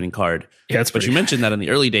month joining Card. Yeah, but you mentioned that in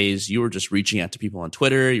the early days, you were just reaching out to people on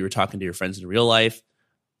Twitter. You were talking to your friends in real life.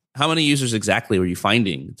 How many users exactly were you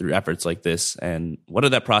finding through efforts like this? And what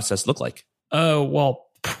did that process look like? Well,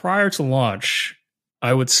 prior to launch,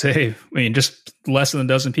 I would say, just less than a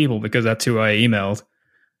dozen people, because that's who I emailed.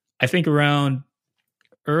 I think around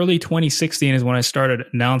early 2016 is when I started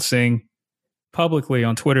announcing publicly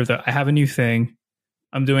on Twitter that I have a new thing.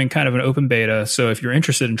 I'm doing kind of an open beta. So if you're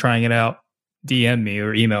interested in trying it out, DM me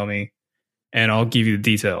or email me and I'll give you the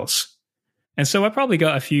details. And so I probably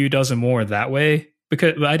got a few dozen more that way,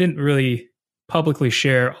 because I didn't really publicly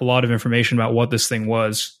share a lot of information about what this thing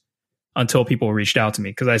was until people reached out to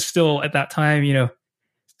me. Because I still, at that time,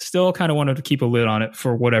 still kind of wanted to keep a lid on it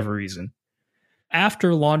for whatever reason.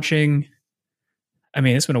 After launching,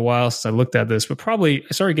 it's been a while since I looked at this, but probably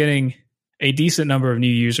I started getting a decent number of new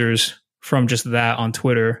users from just that on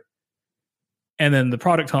Twitter. And then the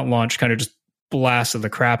Product Hunt launch kind of just blasted the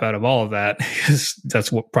crap out of all of that, because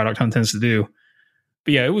that's what Product Hunt tends to do.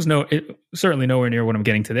 But yeah, it was certainly nowhere near what I'm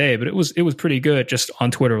getting today, but it was pretty good just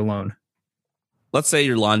on Twitter alone. Let's say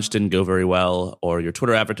your launch didn't go very well, or your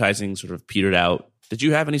Twitter advertising sort of petered out. Did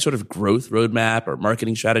you have any sort of growth roadmap or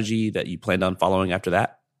marketing strategy that you planned on following after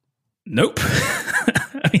that? Nope.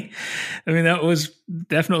 That was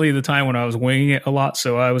definitely the time when I was winging it a lot.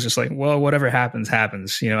 So I was just like, well, whatever happens,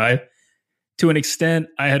 happens. To an extent,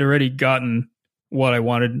 I had already gotten what I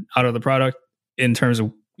wanted out of the product in terms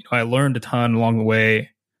of, I learned a ton along the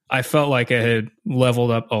way. I felt like I had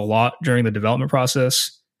leveled up a lot during the development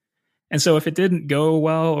process. And so if it didn't go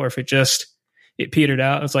well, or if it petered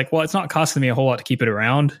out, it's like, well, it's not costing me a whole lot to keep it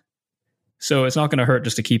around. So it's not going to hurt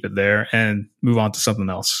just to keep it there and move on to something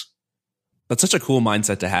else. That's such a cool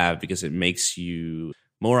mindset to have, because it makes you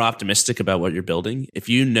more optimistic about what you're building. If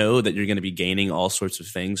you know that you're going to be gaining all sorts of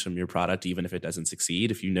things from your product, even if it doesn't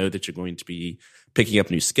succeed, if you know that you're going to be picking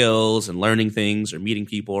up new skills and learning things or meeting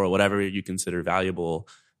people or whatever you consider valuable,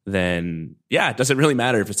 then yeah, it doesn't really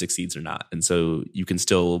matter if it succeeds or not. And so you can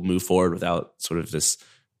still move forward without sort of this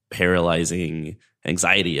paralyzing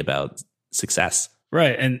anxiety about success.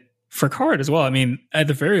 Right. And for Card as well, at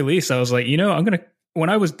the very least, I was like, when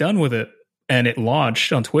I was done with it, and it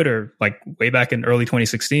launched on Twitter, like way back in early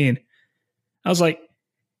 2016, I was like,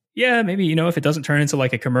 yeah, maybe, if it doesn't turn into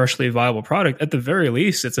like a commercially viable product, at the very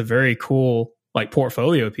least, it's a very cool like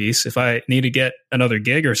portfolio piece. If I need to get another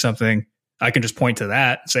gig or something, I can just point to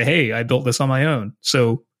that and say, hey, I built this on my own.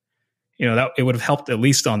 So, that it would have helped at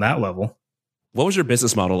least on that level. What was your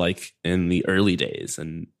business model like in the early days,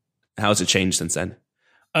 and how has it changed since then?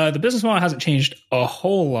 The business model hasn't changed a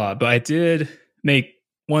whole lot, but I did make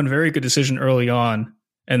one very good decision early on,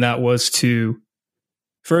 and that was to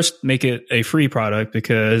first make it a free product,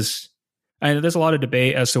 because there's a lot of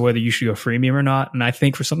debate as to whether you should go freemium or not. And I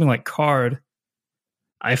think for something like Card,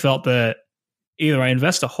 I felt that either I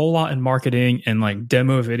invest a whole lot in marketing and like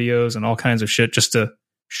demo videos and all kinds of shit just to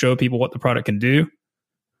show people what the product can do,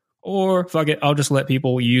 or fuck it, I'll just let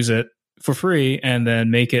people use it for free and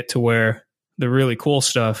then make it to where the really cool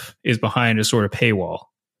stuff is behind a sort of paywall.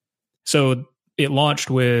 So it launched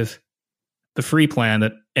with the free plan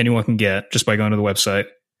that anyone can get just by going to the website,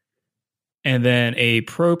 and then a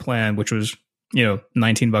pro plan, which was,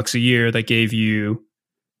 $19 a year, that gave you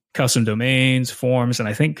custom domains, forms, and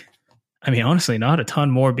I think, honestly, not a ton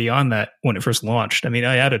more beyond that when it first launched.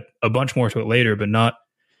 I added a bunch more to it later, but not.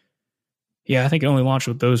 Yeah, I think it only launched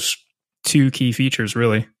with those two key features,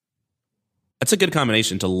 really. That's a good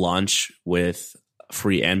combination to launch with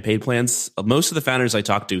free and paid plans. Most of the founders I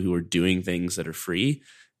talk to who are doing things that are free,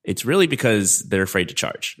 it's really because they're afraid to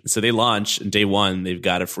charge. So they launch, and day one, they've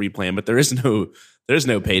got a free plan, but there's no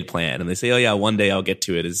paid plan. And they say, oh yeah, one day I'll get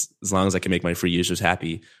to it as long as I can make my free users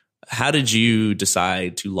happy. How did you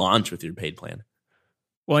decide to launch with your paid plan?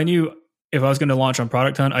 Well, I knew if I was going to launch on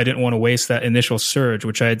Product Hunt, I didn't want to waste that initial surge,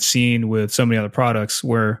 which I had seen with so many other products,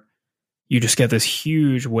 where you just get this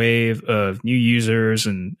huge wave of new users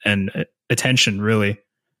and attention, really.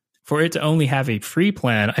 for it to only have a free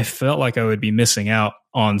plan, I felt like I would be missing out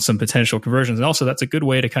on some potential conversions. And also, that's a good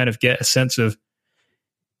way to kind of get a sense of,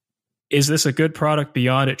 is this a good product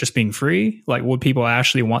beyond it just being free? Like, would people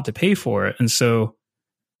actually want to pay for it? And so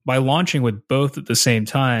by launching with both at the same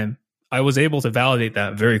time, I was able to validate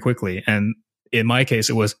that very quickly. And in my case,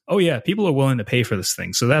 it was, oh yeah, people are willing to pay for this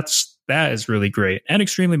thing. So that is really great and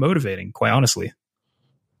extremely motivating, quite honestly.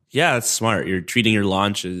 Yeah, that's smart. You're treating your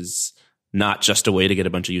launch as not just a way to get a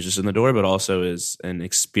bunch of users in the door, but also as an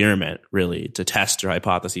experiment, really, to test your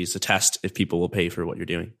hypotheses, to test if people will pay for what you're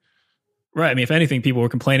doing. Right. I mean, if anything, people were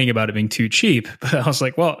complaining about it being too cheap, but I was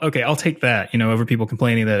like, well, okay, I'll take that, over people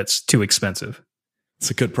complaining that it's too expensive.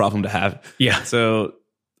 It's a good problem to have. Yeah. So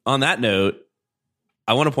on that note,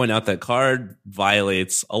 I want to point out that Carrd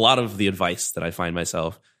violates a lot of the advice that I find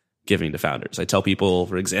myself giving to founders. I tell people,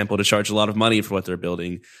 for example, to charge a lot of money for what they're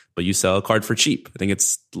building, but you sell a card for cheap. I think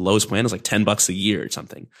it's the lowest plan is like $10 a year or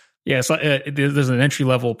something. Yeah, it's like, there's an entry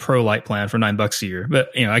level pro light plan for $9 a year, but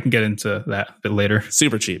I can get into that a bit later.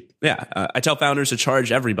 Super cheap. Yeah, I tell founders to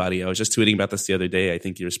charge everybody. I was just tweeting about this the other day. I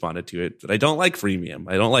think you responded to it, that I don't like freemium.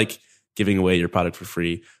 I don't like giving away your product for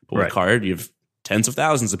free. But with Carrd, you have tens of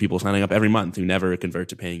thousands of people signing up every month who never convert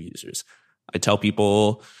to paying users. I tell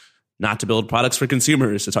people not to build products for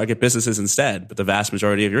consumers, to target businesses instead, but the vast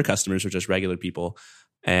majority of your customers are just regular people.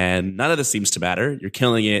 And none of this seems to matter. You're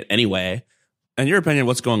killing it anyway. In your opinion,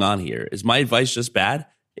 what's going on here? Is my advice just bad?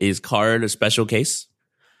 Is Carrd a special case?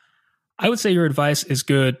 I would say your advice is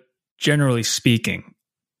good, generally speaking.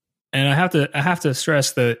 And I have to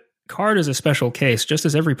stress that Carrd is a special case, just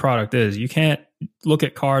as every product is. You can't look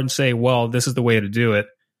at Carrd and say, well, this is the way to do it.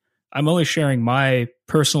 I'm only sharing my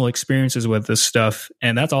personal experiences with this stuff,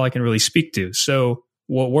 and that's all I can really speak to. So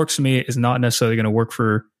what works for me is not necessarily going to work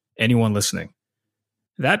for anyone listening.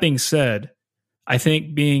 That being said, I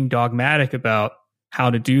think being dogmatic about how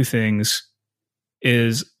to do things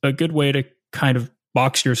is a good way to kind of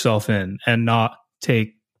box yourself in and not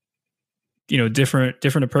take,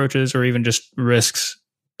 different approaches or even just risks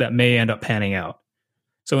that may end up panning out.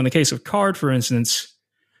 So in the case of Carrd, for instance,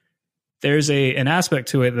 there's an aspect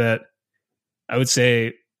to it that I would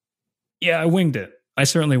say, yeah, I winged it. I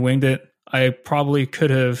certainly winged it. I probably could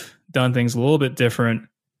have done things a little bit different,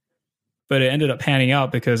 but it ended up panning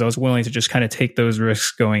out because I was willing to just kind of take those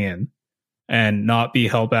risks going in and not be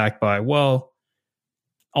held back by, well,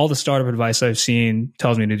 all the startup advice I've seen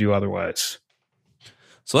tells me to do otherwise.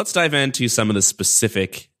 So let's dive into some of the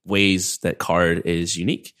specific ways that Carrd is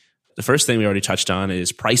unique. The first thing we already touched on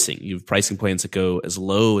is pricing. You have pricing plans that go as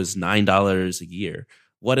low as $9 a year.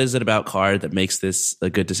 What is it about Carrd that makes this a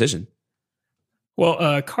good decision?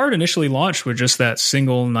 Well, Carrd initially launched with just that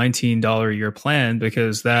single $19 a year plan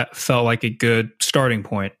because that felt like a good starting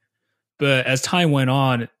point. But as time went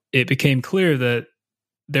on, it became clear that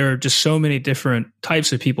there are just so many different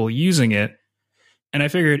types of people using it. And I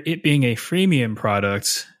figured, it being a freemium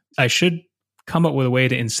product, I should come up with a way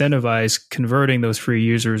to incentivize converting those free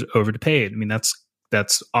users over to paid. I mean,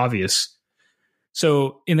 that's obvious.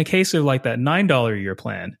 So in the case of like that $9 a year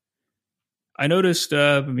plan, I noticed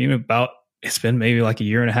it's been maybe like a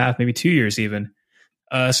year and a half, maybe 2 years even,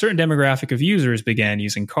 a certain demographic of users began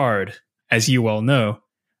using Carrd, as you well know,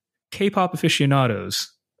 K-pop aficionados,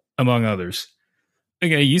 among others.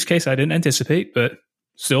 Again, a use case I didn't anticipate, but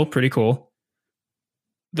still pretty cool.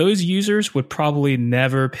 Those users would probably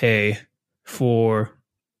never pay for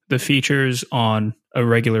the features on a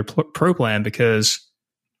regular pro plan because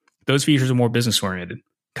those features are more business oriented.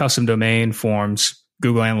 Custom domain, forms,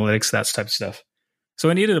 Google Analytics, that type of stuff. So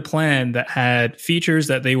I needed a plan that had features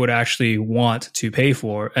that they would actually want to pay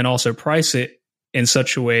for and also price it in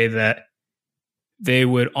such a way that they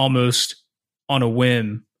would almost on a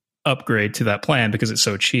whim upgrade to that plan because it's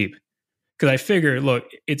so cheap. Because I figured, look,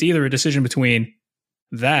 it's either a decision between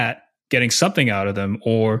that, getting something out of them,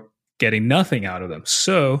 or getting nothing out of them.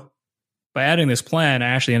 So by adding this plan, I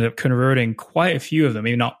actually ended up converting quite a few of them.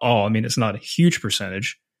 Maybe not all. I mean, it's not a huge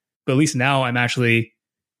percentage, but at least now I'm actually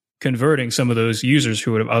converting some of those users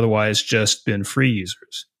who would have otherwise just been free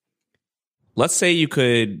users. Let's say you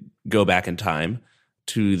could go back in time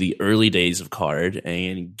to the early days of Carrd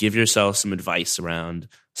and give yourself some advice around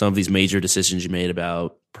some of these major decisions you made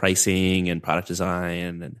about pricing and product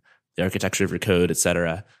design and the architecture of your code, et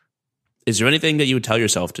cetera. Is there anything that you would tell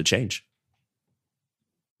yourself to change?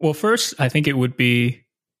 Well, first, I think it would be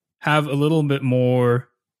have a little bit more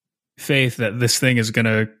faith that this thing is going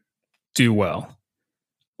to do well,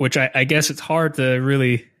 which I guess it's hard to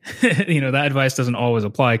really, that advice doesn't always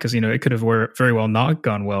apply because, it could have very well not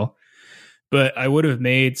gone well. But I would have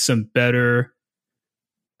made some better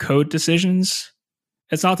code decisions.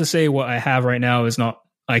 It's not to say what I have right now is not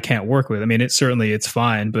I can't work with. I mean, it's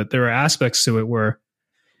fine, but there are aspects to it where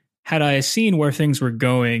had I seen where things were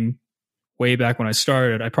going way back when I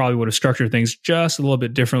started, I probably would have structured things just a little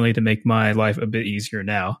bit differently to make my life a bit easier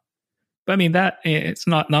now. But I mean, that it's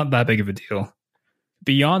not that big of a deal.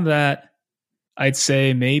 Beyond that, I'd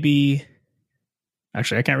say maybe,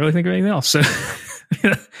 actually, I can't really think of anything else. So,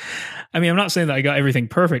 I mean, I'm not saying that I got everything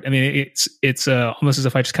perfect. I mean, it's almost as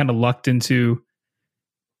if I just kind of lucked into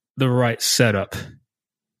the right setup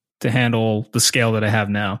to handle the scale that I have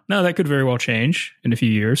now. Now, that could very well change in a few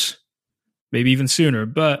years, maybe even sooner.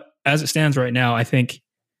 But as it stands right now, I think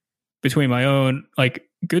between my own like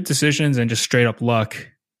good decisions and just straight up luck,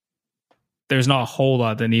 there's not a whole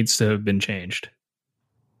lot that needs to have been changed.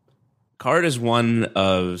 Card is one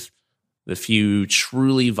of the few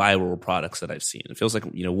truly viral products that I've seen. It feels like,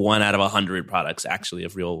 1 out of 100 products actually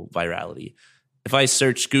have real virality. If I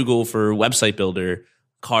search Google for website builder,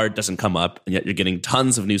 Card doesn't come up, and yet you're getting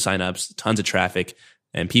tons of new signups, tons of traffic,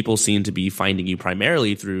 and people seem to be finding you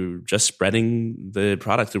primarily through just spreading the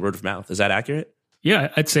product through word of mouth. Is that accurate?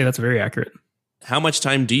 Yeah, I'd say that's very accurate. How much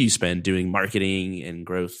time do you spend doing marketing and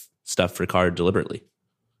growth stuff for Card deliberately?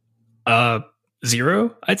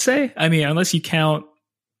 0, I'd say. I mean, unless you count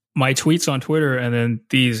my tweets on Twitter and then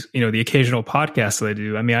these, the occasional podcasts that I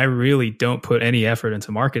do. I mean, I really don't put any effort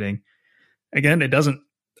into marketing. Again, it doesn't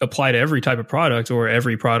apply to every type of product or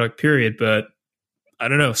every product period, but I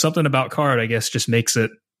don't know, something about Card, I guess, just makes it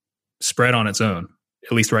spread on its own,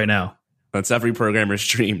 at least right now. That's every programmer's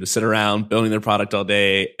dream, to sit around building their product all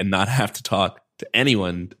day and not have to talk to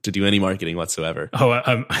anyone to do any marketing whatsoever.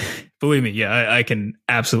 Oh, believe me, yeah, I can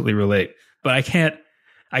absolutely relate. But I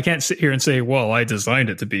can't sit here and say, well, I designed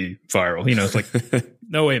it to be viral. It's like,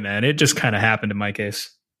 no way, man. It just kind of happened in my case.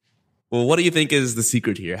 Well, what do you think is the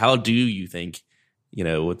secret here? How do you think,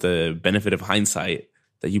 with the benefit of hindsight,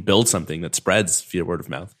 that you build something that spreads via word of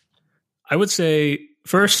mouth? I would say,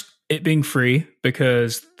 first, it being free,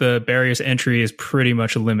 because the barriers to entry is pretty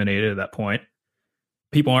much eliminated at that point.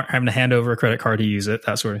 People aren't having to hand over a credit card to use it,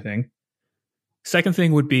 that sort of thing. Second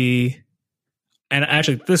thing would be, and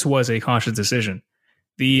actually this was a conscious decision,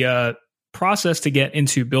 the process to get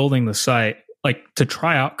into building the site, like to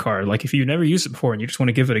try out Card, like if you've never used it before and you just want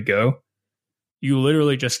to give it a go, you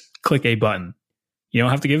literally just click a button. You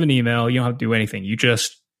don't have to give an email. You don't have to do anything. You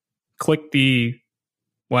just click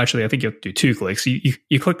actually, I think you have to do 2 clicks.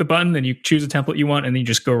 You click the button, then you choose a template you want, and then you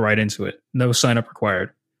just go right into it. No sign up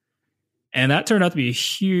required. And that turned out to be a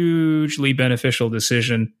hugely beneficial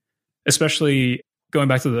decision, especially going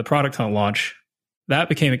back to the Product Hunt launch. That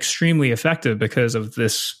became extremely effective because of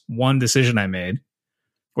this one decision I made,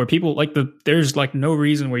 where people there's no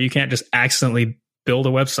reason where you can't just accidentally build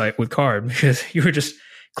a website with Card, because you were just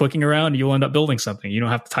clicking around and you'll end up building something. You don't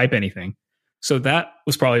have to type anything. So that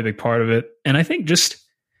was probably a big part of it. And I think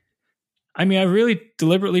I really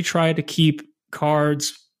deliberately tried to keep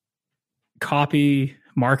Card's copy,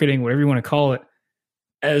 marketing, whatever you want to call it,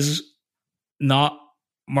 as not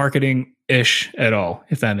marketing-ish at all,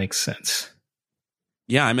 if that makes sense.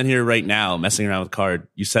 Yeah, I'm in here right now messing around with Card.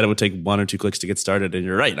 You said it would take 1 or 2 clicks to get started, and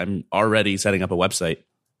you're right. I'm already setting up a website.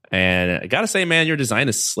 And I got to say, man, your design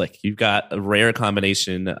is slick. You've got a rare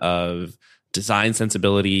combination of design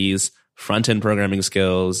sensibilities, front-end programming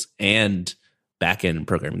skills, and back-end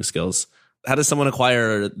programming skills. How does someone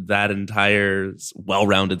acquire that entire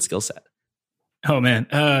well-rounded skill set? Oh, man.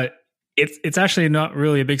 It's actually not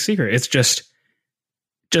really a big secret. It's just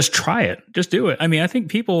try it. Just do it. I mean, I think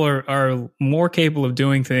people are more capable of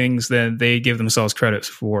doing things than they give themselves credit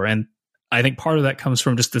for. And I think part of that comes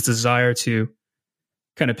from just this desire to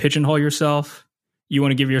kind of pigeonhole yourself. You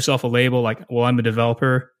want to give yourself a label like, well, I'm a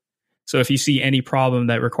developer. So if you see any problem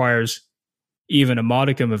that requires even a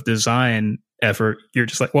modicum of design effort, you're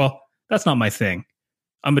just like, well, that's not my thing.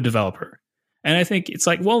 I'm a developer. And I think it's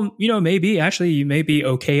like, well, maybe actually you may be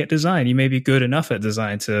okay at design. You may be good enough at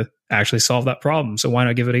design to actually solve that problem. So why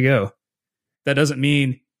not give it a go? That doesn't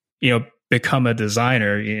mean, become a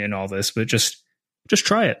designer in all this, but just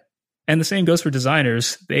try it. And the same goes for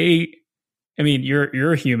designers.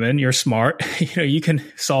 You're a human, you're smart, you can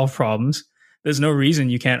solve problems. There's no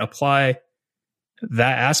reason you can't apply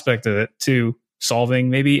that aspect of it to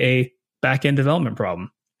solving maybe a back-end development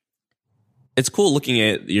problem. It's cool looking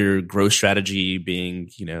at your growth strategy being,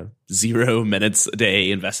 0 minutes a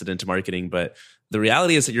day invested into marketing. But the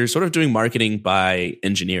reality is that you're sort of doing marketing by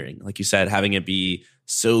engineering. Like you said, having it be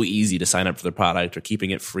so easy to sign up for the product or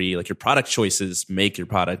keeping it free. Like your product choices make your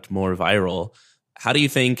product more viral. How do you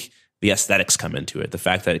think the aesthetics come into it? The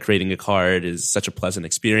fact that creating a card is such a pleasant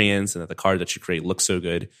experience and that the card that you create looks so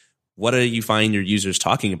good. What do you find your users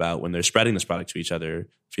talking about when they're spreading this product to each other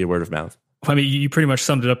via word of mouth? I mean, you pretty much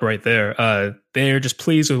summed it up right there. They're just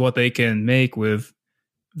pleased with what they can make with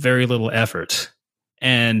very little effort.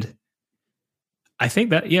 And I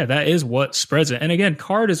think that, yeah, that is what spreads it. And again,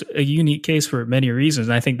 Card is a unique case for many reasons.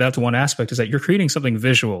 And I think that's one aspect, is that you're creating something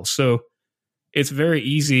visual. So it's very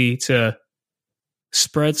easy to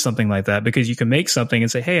spread something like that, because you can make something and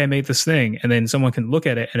say, hey, I made this thing. And then someone can look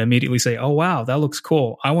at it and immediately say, oh, wow, that looks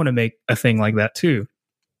cool. I want to make a thing like that too.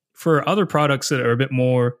 For other products that are a bit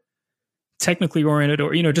more technically oriented,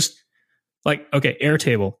 or, just like, okay,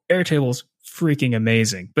 Airtable. Airtable's freaking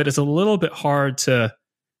amazing, but it's a little bit hard to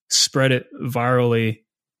spread it virally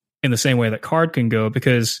in the same way that Card can go,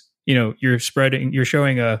 because, you're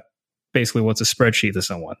showing basically what's a spreadsheet to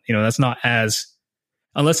someone. That's not as,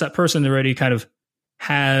 unless that person already kind of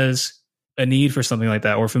has a need for something like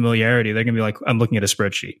that or familiarity, they're going to be like, I'm looking at a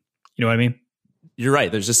spreadsheet. You know what I mean? You're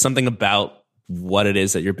right. There's just something about what it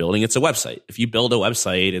is that you're building. It's a website. If you build a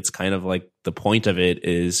website, it's kind of like the point of it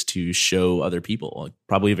is to show other people. Like,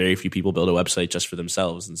 probably very few people build a website just for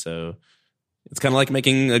themselves. And so it's kind of like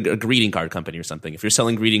making a greeting card company or something. If you're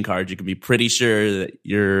selling greeting cards, you can be pretty sure that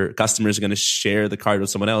your customers are going to share the card with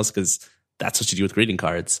someone else, because that's what you do with greeting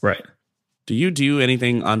cards. Right. Do you do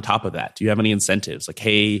anything on top of that? Do you have any incentives? Like,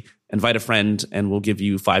 hey, invite a friend and we'll give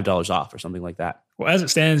you $5 off or something like that? Well, as it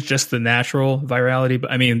stands, just the natural virality.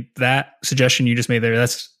 But I mean, that suggestion you just made there,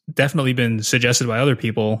 that's definitely been suggested by other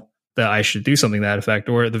people that I should do something to that effect,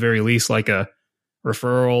 or at the very least, like a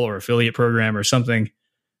referral or affiliate program or something.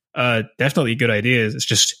 Definitely good ideas. It's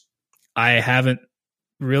just, I haven't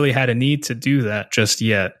really had a need to do that just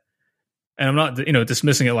yet. And I'm not,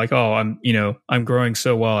 dismissing it like, oh, I'm growing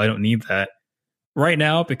so well, I don't need that. Right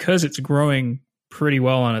now, because it's growing pretty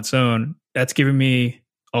well on its own, that's giving me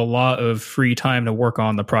a lot of free time to work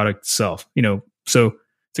on the product itself. So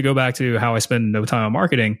to go back to how I spend no time on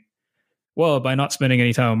marketing, well, by not spending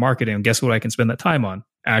any time on marketing, guess what I can spend that time on?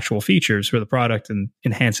 Actual features for the product, and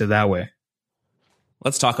enhance it that way.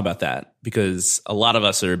 Let's talk about that, because a lot of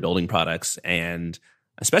us are building products, and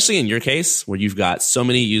especially in your case, where you've got so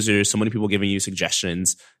many users, so many people giving you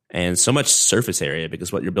suggestions, and so much surface area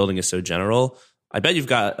because what you're building is so general. I bet you've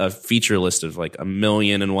got a feature list of like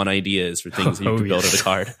 1,000,001 ideas for things that you can build with a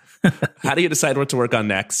card. How do you decide what to work on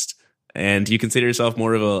next? And do you consider yourself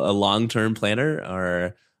more of a long-term planner,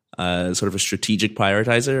 or sort of a strategic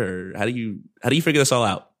prioritizer, or how do you figure this all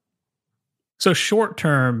out? So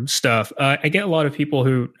short-term stuff, I get a lot of people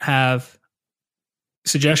who have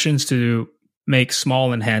suggestions to make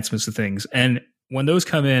small enhancements to things. And when those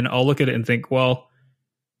come in, I'll look at it and think, well,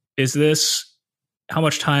 how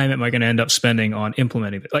much time am I going to end up spending on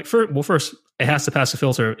implementing it? Like, first, it has to pass the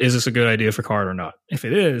filter. Is this a good idea for Card or not? If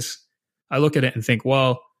it is, I look at it and think,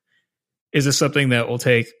 well, is this something that will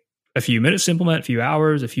take a few minutes to implement, a few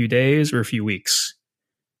hours, a few days, or a few weeks?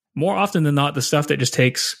 More often than not, the stuff that just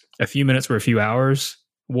takes a few minutes or a few hours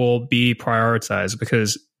will be prioritized,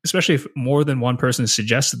 because especially if more than one person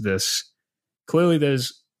suggested this, clearly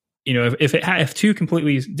there's, if two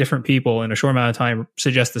completely different people in a short amount of time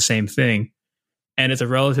suggest the same thing, and it's a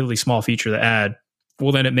relatively small feature to add,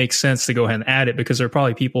 well, then it makes sense to go ahead and add it, because there are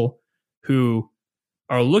probably people who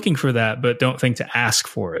are looking for that but don't think to ask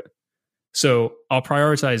for it. So I'll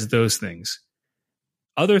prioritize those things.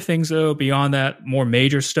 Other things, though, beyond that, more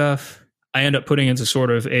major stuff, I end up putting into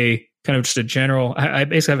sort of a kind of just a general, I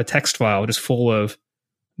basically have a text file just full of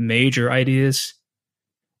major ideas.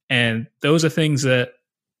 And those are things that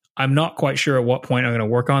I'm not quite sure at what point I'm going to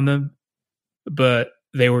work on them, but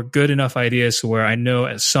they were good enough ideas to where I know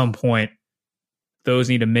at some point those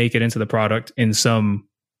need to make it into the product in some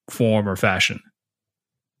form or fashion.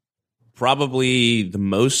 Probably the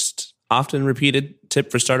most often repeated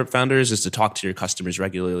tip for startup founders is to talk to your customers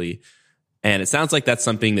regularly. And it sounds like that's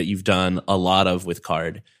something that you've done a lot of with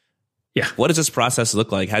Card. Yeah. What does this process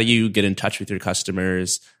look like? How do you get in touch with your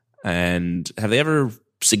customers? And have they ever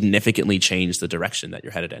significantly changed the direction that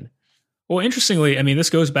you're headed in? Well, interestingly, I mean, this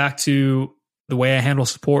goes back to the way I handle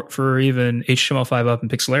support for even HTML5 and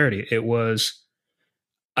Pixelarity. It was,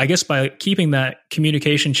 I guess, by keeping that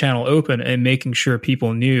communication channel open and making sure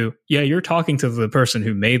people knew, yeah, you're talking to the person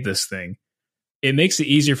who made this thing. It makes it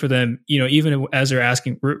easier for them, even as they're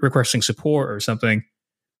asking, requesting support or something,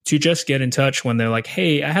 to just get in touch when they're like,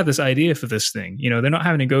 hey, I have this idea for this thing. They're not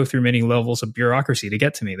having to go through many levels of bureaucracy to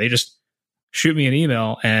get to me. They just shoot me an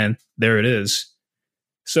email and there it is.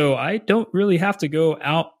 So I don't really have to go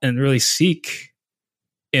out and really seek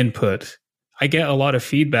input. I get a lot of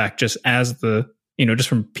feedback just as just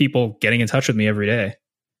from people getting in touch with me every day.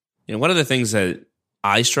 One of the things that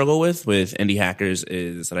I struggle with Indie Hackers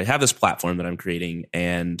is that I have this platform that I'm creating,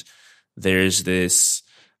 and there's this,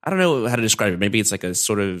 I don't know how to describe it. Maybe it's like a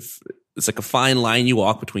sort of it's like a fine line you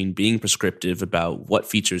walk between being prescriptive about what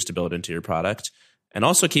features to build into your product and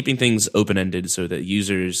also keeping things open-ended so that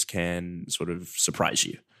users can sort of surprise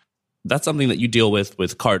you. That's something that you deal with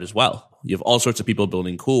Carrd as well. You have all sorts of people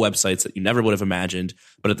building cool websites that you never would have imagined,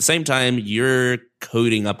 but at the same time, you're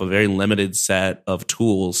coding up a very limited set of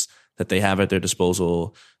tools that they have at their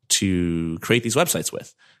disposal to create these websites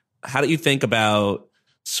with. How do you think about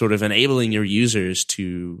sort of enabling your users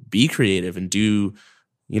to be creative and do,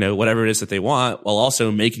 whatever it is that they want, while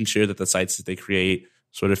also making sure that the sites that they create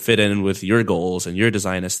sort of fit in with your goals and your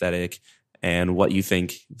design aesthetic and what you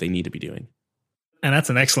think they need to be doing? And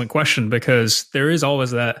that's an excellent question, because there is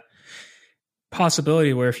always that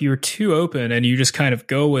possibility where if you're too open and you just kind of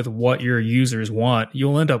go with what your users want,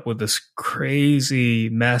 you'll end up with this crazy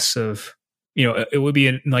mess of, it would be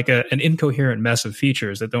an incoherent mess of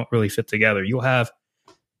features that don't really fit together. You'll have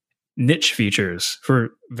niche features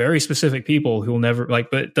for very specific people who will never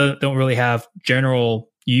but don't really have general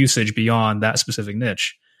usage beyond that specific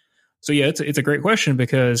niche. So yeah, it's a great question,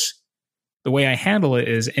 because the way I handle it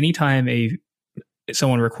is anytime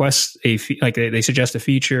someone requests they suggest a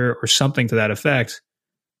feature or something to that effect,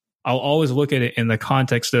 I'll always look at it in the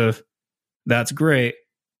context of, that's great.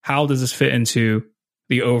 How does this fit into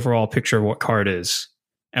the overall picture of what Carrd is?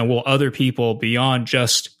 And will other people beyond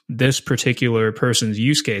just this particular person's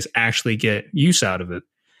use case actually get use out of it?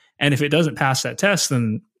 And if it doesn't pass that test,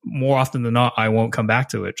 then more often than not, I won't come back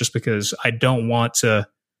to it, just because I don't want to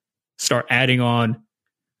start adding on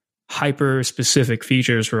hyper specific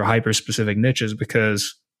features for hyper specific niches,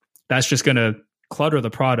 because that's just going to clutter the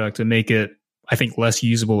product and make it, I think, less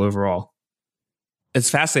usable overall. It's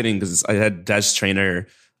fascinating because I had Des Traynor,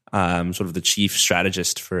 sort of the chief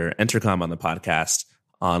strategist for Entercom, on the podcast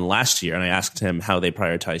on last year, and I asked him how they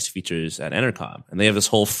prioritize features at Entercom, and they have this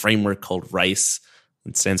whole framework called RICE.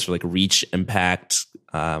 It stands for reach, impact,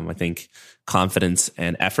 I think confidence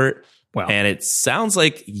and effort. Wow. And it sounds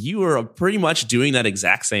like you are pretty much doing that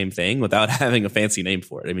exact same thing without having a fancy name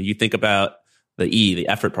for it. I mean, you think about the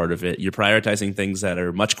effort part of it. You're prioritizing things that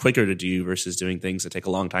are much quicker to do versus doing things that take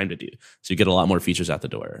a long time to do. So you get a lot more features out the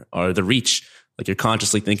door. Or the reach, you're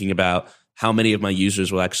consciously thinking about how many of my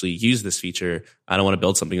users will actually use this feature. I don't want to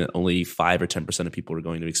build something that only 5 or 10% of people are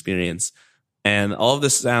going to experience. And all of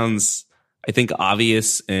this sounds, I think,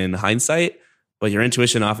 obvious in hindsight, but your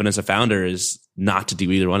intuition often as a founder is not to do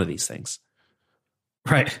either one of these things.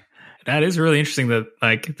 Right. That is really interesting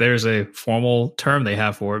that there's a formal term they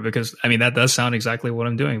have for it, because I mean, that does sound exactly what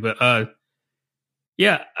I'm doing. But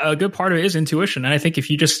yeah, a good part of it is intuition. And I think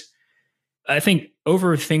I think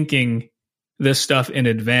overthinking this stuff in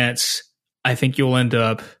advance, I think you'll end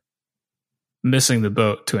up missing the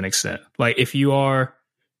boat to an extent. If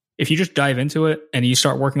you just dive into it and you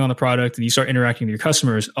start working on the product and you start interacting with your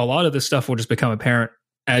customers, a lot of this stuff will just become apparent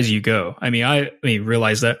as you go. I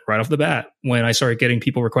realized that right off the bat when I started getting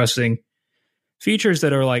people requesting features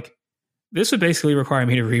that are this would basically require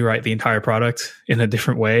me to rewrite the entire product in a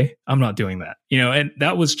different way. I'm not doing that, and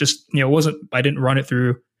that was just, I didn't run it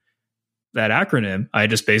through that acronym. I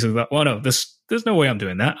just basically thought, well, no, there's no way I'm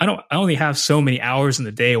doing that. I only have so many hours in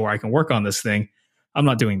the day where I can work on this thing. I'm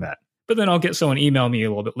not doing that. But then I'll get someone email me a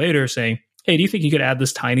little bit later saying, hey, do you think you could add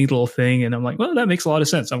this tiny little thing? And I'm like, well, that makes a lot of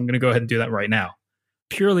sense. I'm going to go ahead and do that right now.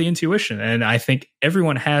 Purely intuition. And I think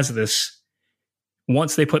everyone has this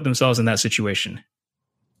once they put themselves in that situation.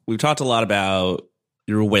 We've talked a lot about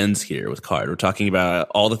your wins here with Carrd. We're talking about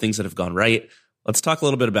all the things that have gone right. Let's talk a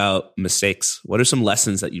little bit about mistakes. What are some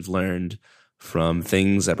lessons that you've learned from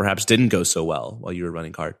things that perhaps didn't go so well while you were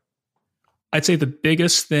running Carrd? I'd say the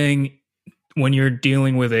biggest thing when you're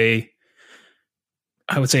dealing with a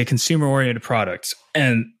consumer-oriented product,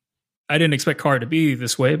 and I didn't expect Carrd to be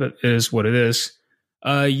this way, but it is what it is.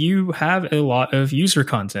 You have a lot of user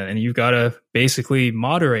content, and you've got to basically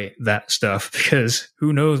moderate that stuff, because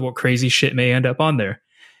who knows what crazy shit may end up on there.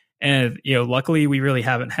 And luckily, we really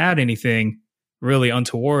haven't had anything really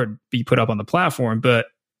untoward be put up on the platform. But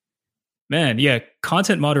man, yeah,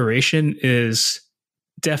 content moderation is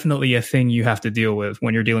definitely a thing you have to deal with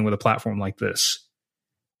when you're dealing with a platform like this.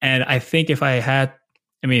 And I think if I had,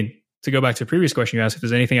 to go back to the previous question you asked, if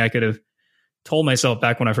there's anything I could have told myself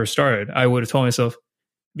back when I first started, I would have told myself,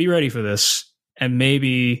 be ready for this and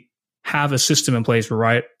maybe have a system in place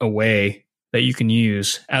right away that you can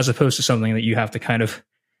use, as opposed to something that you have to kind of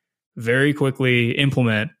very quickly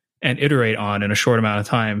implement and iterate on in a short amount of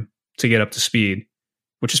time to get up to speed,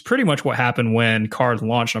 which is pretty much what happened when Carrd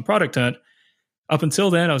launched on Product Hunt. Up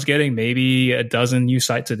until then, I was getting maybe a dozen new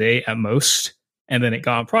sites a day at most. And then it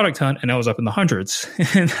got on Product Hunt and I was up in the hundreds.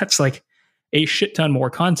 And that's a shit ton more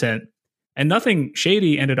content. And nothing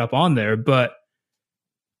shady ended up on there, but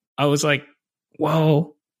I was like,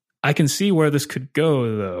 well, I can see where this could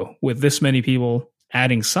go though, with this many people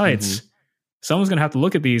adding sites. Mm-hmm. Someone's going to have to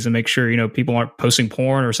look at these and make sure, people aren't posting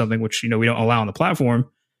porn or something, which, we don't allow on the platform.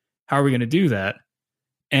 How are we going to do that?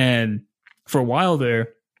 And for a while there,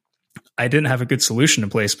 I didn't have a good solution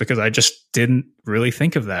in place because I just didn't really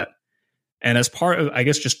think of that. And as part of, I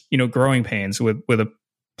guess, just, growing pains with a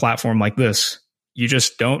platform like this, you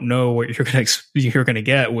just don't know what you're going to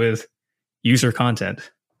get with user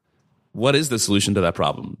content. What is the solution to that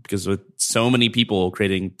problem? Because with so many people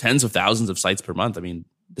creating tens of thousands of sites per month, I mean,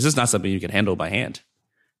 this is not something you can handle by hand.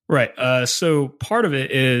 Right. So part of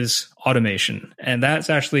it is automation. And that's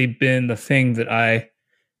actually been the thing that I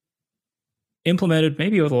implemented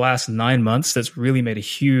maybe over the last 9 months that's really made a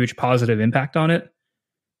huge positive impact on it.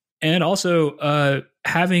 And also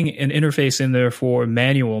having an interface in there for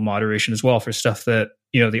manual moderation as well for stuff that,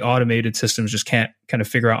 the automated systems just can't kind of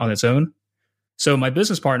figure out on its own. So my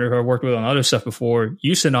business partner who I worked with on other stuff before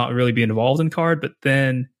used to not really be involved in Carrd, but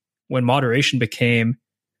then when moderation became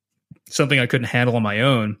something I couldn't handle on my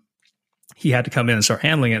own, he had to come in and start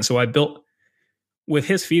handling it. So I built, with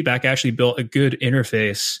his feedback, I actually built a good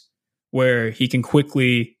interface where he can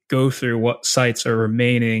quickly go through what sites are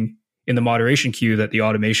remaining in the moderation queue that the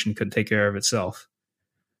automation could take care of itself.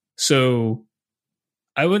 So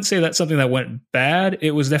I wouldn't say that's something that went bad.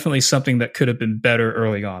 It was definitely something that could have been better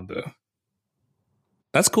early on, though.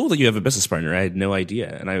 That's cool that you have a business partner. I had no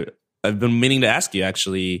idea. And I've been meaning to ask you,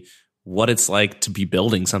 actually, what it's like to be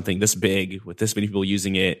building something this big with this many people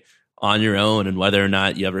using it on your own, and whether or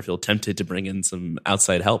not you ever feel tempted to bring in some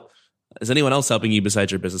outside help. Is anyone else helping you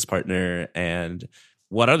besides your business partner? And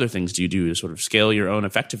what other things do you do to sort of scale your own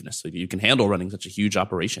effectiveness so that you can handle running such a huge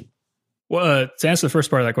operation? Well, to answer the first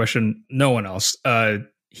part of that question, no one else.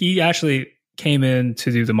 He actually came in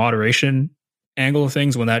to do the moderation angle of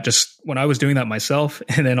things when I was doing that myself,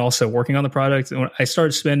 and then also working on the product. And when I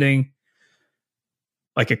started spending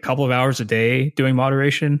like a couple of hours a day doing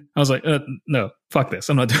moderation, I was like, no, fuck this.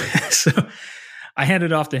 I'm not doing this. So I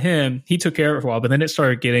handed it off to him. He took care of it for a while, but then it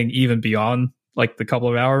started getting even beyond like the couple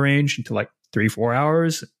of hour range into like 3-4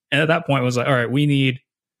 hours. And at that point, I was like, all right, we need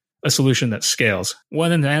a solution that scales. Well,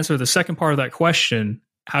 then to answer the second part of that question,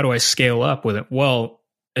 how do I scale up with it? Well,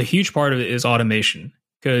 a huge part of it is automation,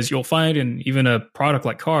 because you'll find in even a product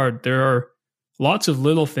like Carrd, there are lots of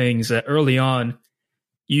little things that early on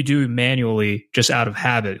you do manually just out of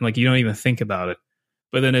habit. Like you don't even think about it.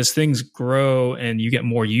 But then as things grow and you get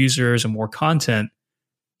more users and more content,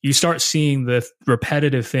 you start seeing the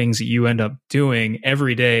repetitive things that you end up doing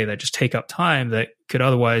every day that just take up time that could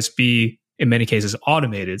otherwise be, in many cases,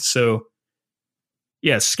 automated. So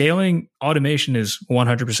yeah, scaling automation is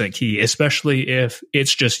 100% key, especially if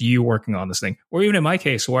it's just you working on this thing. Or even in my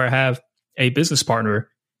case, where I have a business partner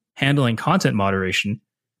handling content moderation.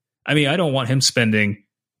 I mean, I don't want him spending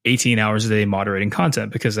 18 hours a day moderating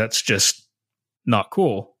content because that's just not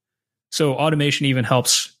cool. So automation even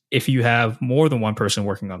helps if you have more than one person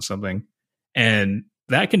working on something. And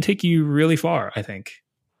that can take you really far, I think.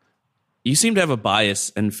 You seem to have a bias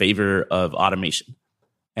in favor of automation.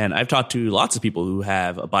 And I've talked to lots of people who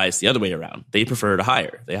have a bias the other way around. They prefer to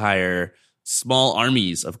hire. They hire small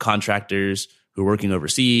armies of contractors who are working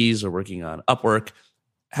overseas or working on Upwork.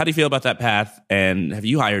 How do you feel about that path? And have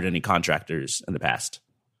you hired any contractors in the past?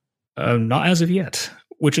 Not as of yet,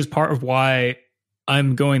 which is part of why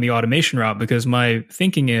I'm going the automation route, because my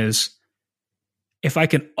thinking is if I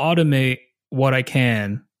can automate what I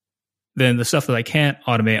can, then the stuff that I can't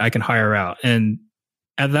automate, I can hire out. And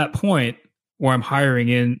at that point where I'm hiring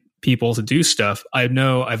in people to do stuff, I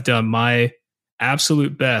know I've done my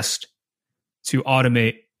absolute best to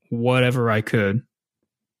automate whatever I could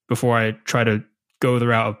before I try to go the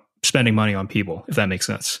route of spending money on people, if that makes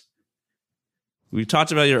sense. We've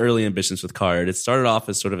talked about your early ambitions with Carrd. It started off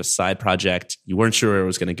as sort of a side project. You weren't sure where it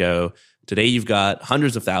was going to go. Today, you've got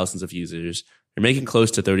hundreds of thousands of users. You're making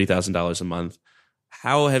close to $30,000 a month.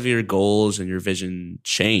 How have your goals and your vision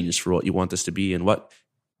changed for what you want this to be? And what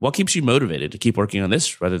keeps you motivated to keep working on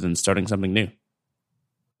this rather than starting something new?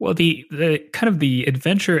 Well, the kind of the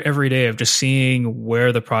adventure every day of just seeing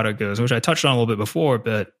where the product goes, which I touched on a little bit before,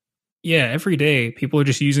 but yeah, every day people are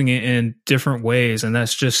just using it in different ways. And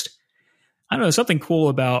that's just, I don't know, something cool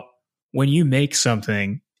about when you make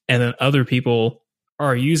something and then other people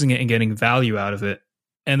are using it and getting value out of it.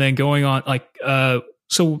 And then going on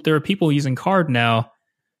so there are people using Carrd now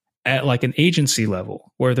at like an agency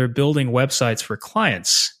level where they're building websites for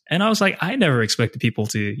clients. And I was like, I never expected people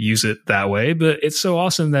to use it that way, but it's so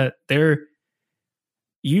awesome that they're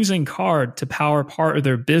using Carrd to power part of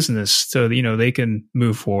their business so that, they can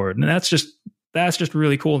move forward. And that's just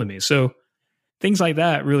really cool to me. So things like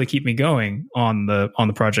that really keep me going on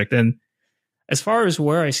the project. And as far as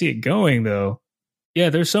where I see it going, though, yeah,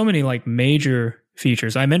 there's so many like major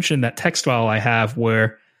features. I mentioned that text file I have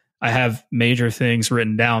where I have major things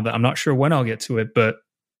written down that I'm not sure when I'll get to it, but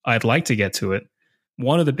I'd like to get to it.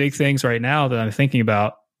 One of the big things right now that I'm thinking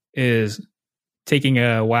about is taking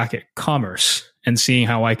a whack at commerce and seeing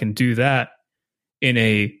how I can do that in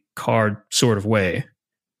a card sort of way.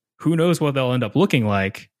 Who knows what they'll end up looking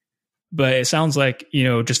like, but it sounds like,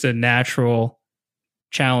 just a natural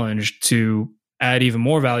challenge to add even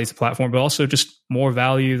more value to the platform, but also just more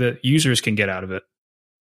value that users can get out of it.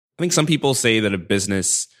 I think some people say that a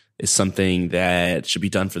business is something that should be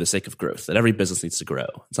done for the sake of growth, that every business needs to grow.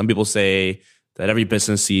 Some people say that every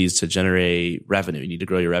business needs to generate revenue. You need to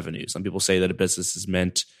grow your revenue. Some people say that a business is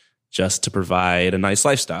meant just to provide a nice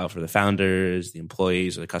lifestyle for the founders, the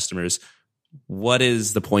employees, or the customers. What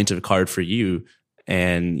is the point of a card for you?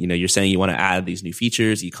 And you're saying you want to add these new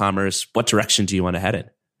features, e-commerce. What direction do you want to head in?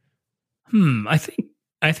 I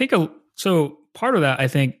think so part of that, I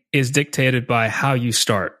think, is dictated by how you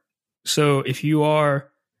start. So if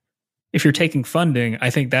you're taking funding, I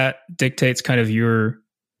think that dictates kind of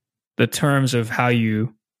the terms of how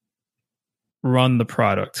you run the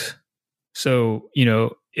product. So,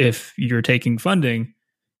 if you're taking funding,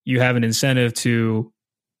 you have an incentive to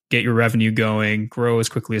get your revenue going, grow as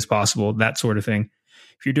quickly as possible, that sort of thing.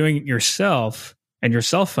 If you're doing it yourself and you're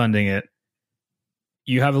self-funding it,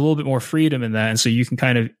 you have a little bit more freedom in that. And so you can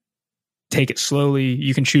kind of take it slowly.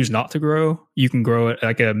 You can choose not to grow. You can grow at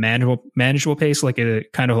like a manageable pace, like a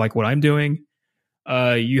kind of like what I'm doing.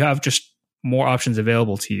 You have just more options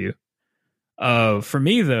available to you. For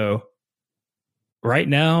me, though, right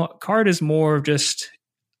now, card is more of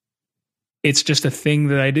it's just a thing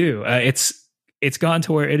that I do. It's gotten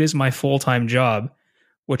to where it is my full-time job,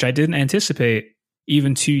 which I didn't anticipate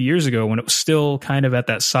even 2 years ago when it was still kind of at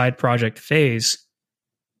that side project phase.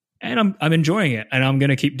 And I'm enjoying it, and I'm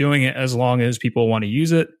going to keep doing it as long as people want to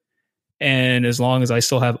use it, and as long as I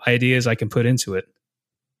still have ideas I can put into it.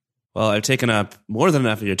 Well, I've taken up more than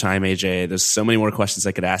enough of your time, AJ. There's so many more questions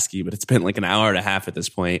I could ask you, but it's been like an hour and a half at this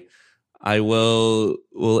point. I will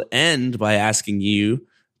end by asking you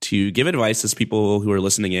to give advice to people who are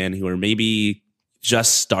listening in, who are maybe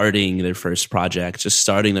just starting their first project, just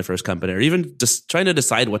starting their first company, or even just trying to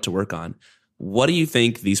decide what to work on. What do you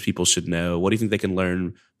think these people should know? What do you think they can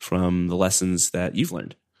learn from the lessons that you've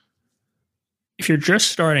learned? If you're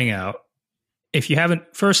just starting out, if you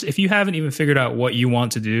haven't even figured out what you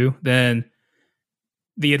want to do, then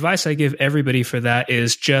the advice I give everybody for that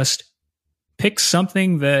is just pick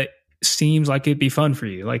something that seems like it'd be fun for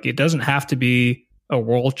you. Like, it doesn't have to be a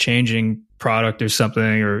world-changing product or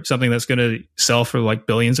something that's going to sell for like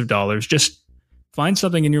billions of dollars. Just find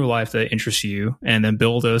something in your life that interests you, and then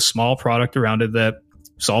build a small product around it that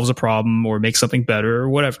solves a problem or makes something better or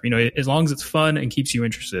whatever, as long as it's fun and keeps you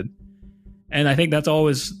interested. And I think that's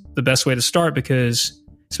always the best way to start, because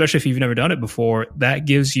especially if you've never done it before, that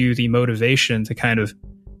gives you the motivation to kind of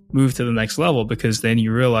move to the next level, because then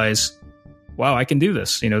you realize, wow, I can do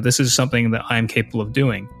this. This is something that I'm capable of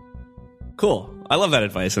doing. Cool. I love that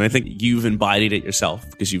advice. And I think you've embodied it yourself,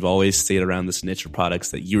 because you've always stayed around this niche of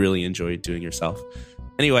products that you really enjoy doing yourself.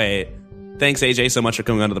 Anyway, thanks, AJ, so much for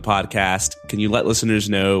coming onto the podcast. Can you let listeners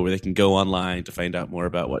know where they can go online to find out more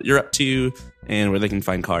about what you're up to and where they can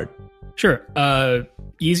find Card? Sure.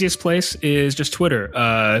 Easiest place is just Twitter,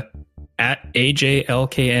 at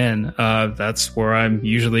AJLKN. That's where I'm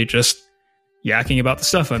usually just yakking about the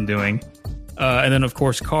stuff I'm doing. And then, of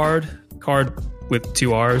course, Card with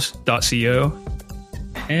 2 Rs.co.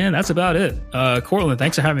 And that's about it. Courtland,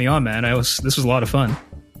 thanks for having me on, man. This was a lot of fun.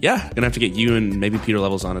 Yeah, gonna have to get you and maybe Peter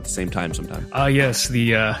Levels on at the same time sometime. Yes,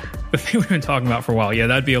 the thing we've been talking about for a while. Yeah,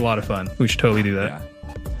 that'd be a lot of fun. We should totally do that. Yeah.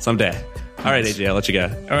 Someday. All right, AJ, I'll let you go. All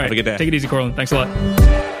right. Have a good day. Take it easy, Courtland. Thanks a lot.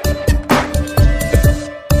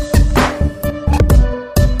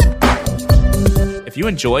 If you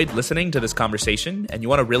enjoyed listening to this conversation and you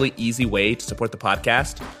want a really easy way to support the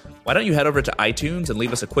podcast, why don't you head over to iTunes and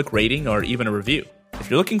leave us a quick rating or even a review? If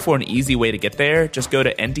you're looking for an easy way to get there, just go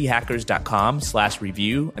to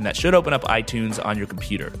ndhackers.com/review, and that should open up iTunes on your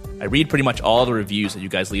computer. I read pretty much all the reviews that you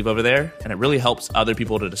guys leave over there, and it really helps other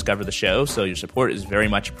people to discover the show, so your support is very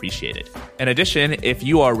much appreciated. In addition, if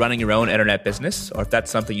you are running your own internet business, or if that's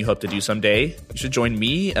something you hope to do someday, you should join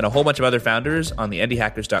me and a whole bunch of other founders on the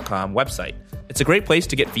ndhackers.com website. It's a great place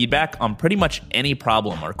to get feedback on pretty much any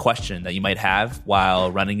problem or question that you might have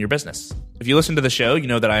while running your business. If you listen to the show, you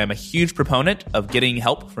know that I am a huge proponent of getting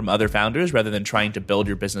help from other founders rather than trying to build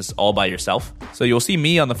your business all by yourself. So you'll see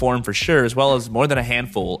me on the forum for sure, as well as more than a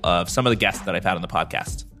handful of some of the guests that I've had on the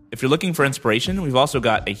podcast. If you're looking for inspiration, we've also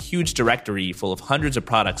got a huge directory full of hundreds of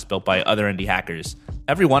products built by other indie hackers,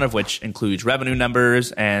 every one of which includes revenue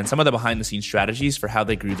numbers and some of the behind-the-scenes strategies for how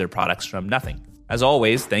they grew their products from nothing. As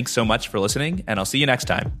always, thanks so much for listening, and I'll see you next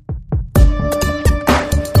time.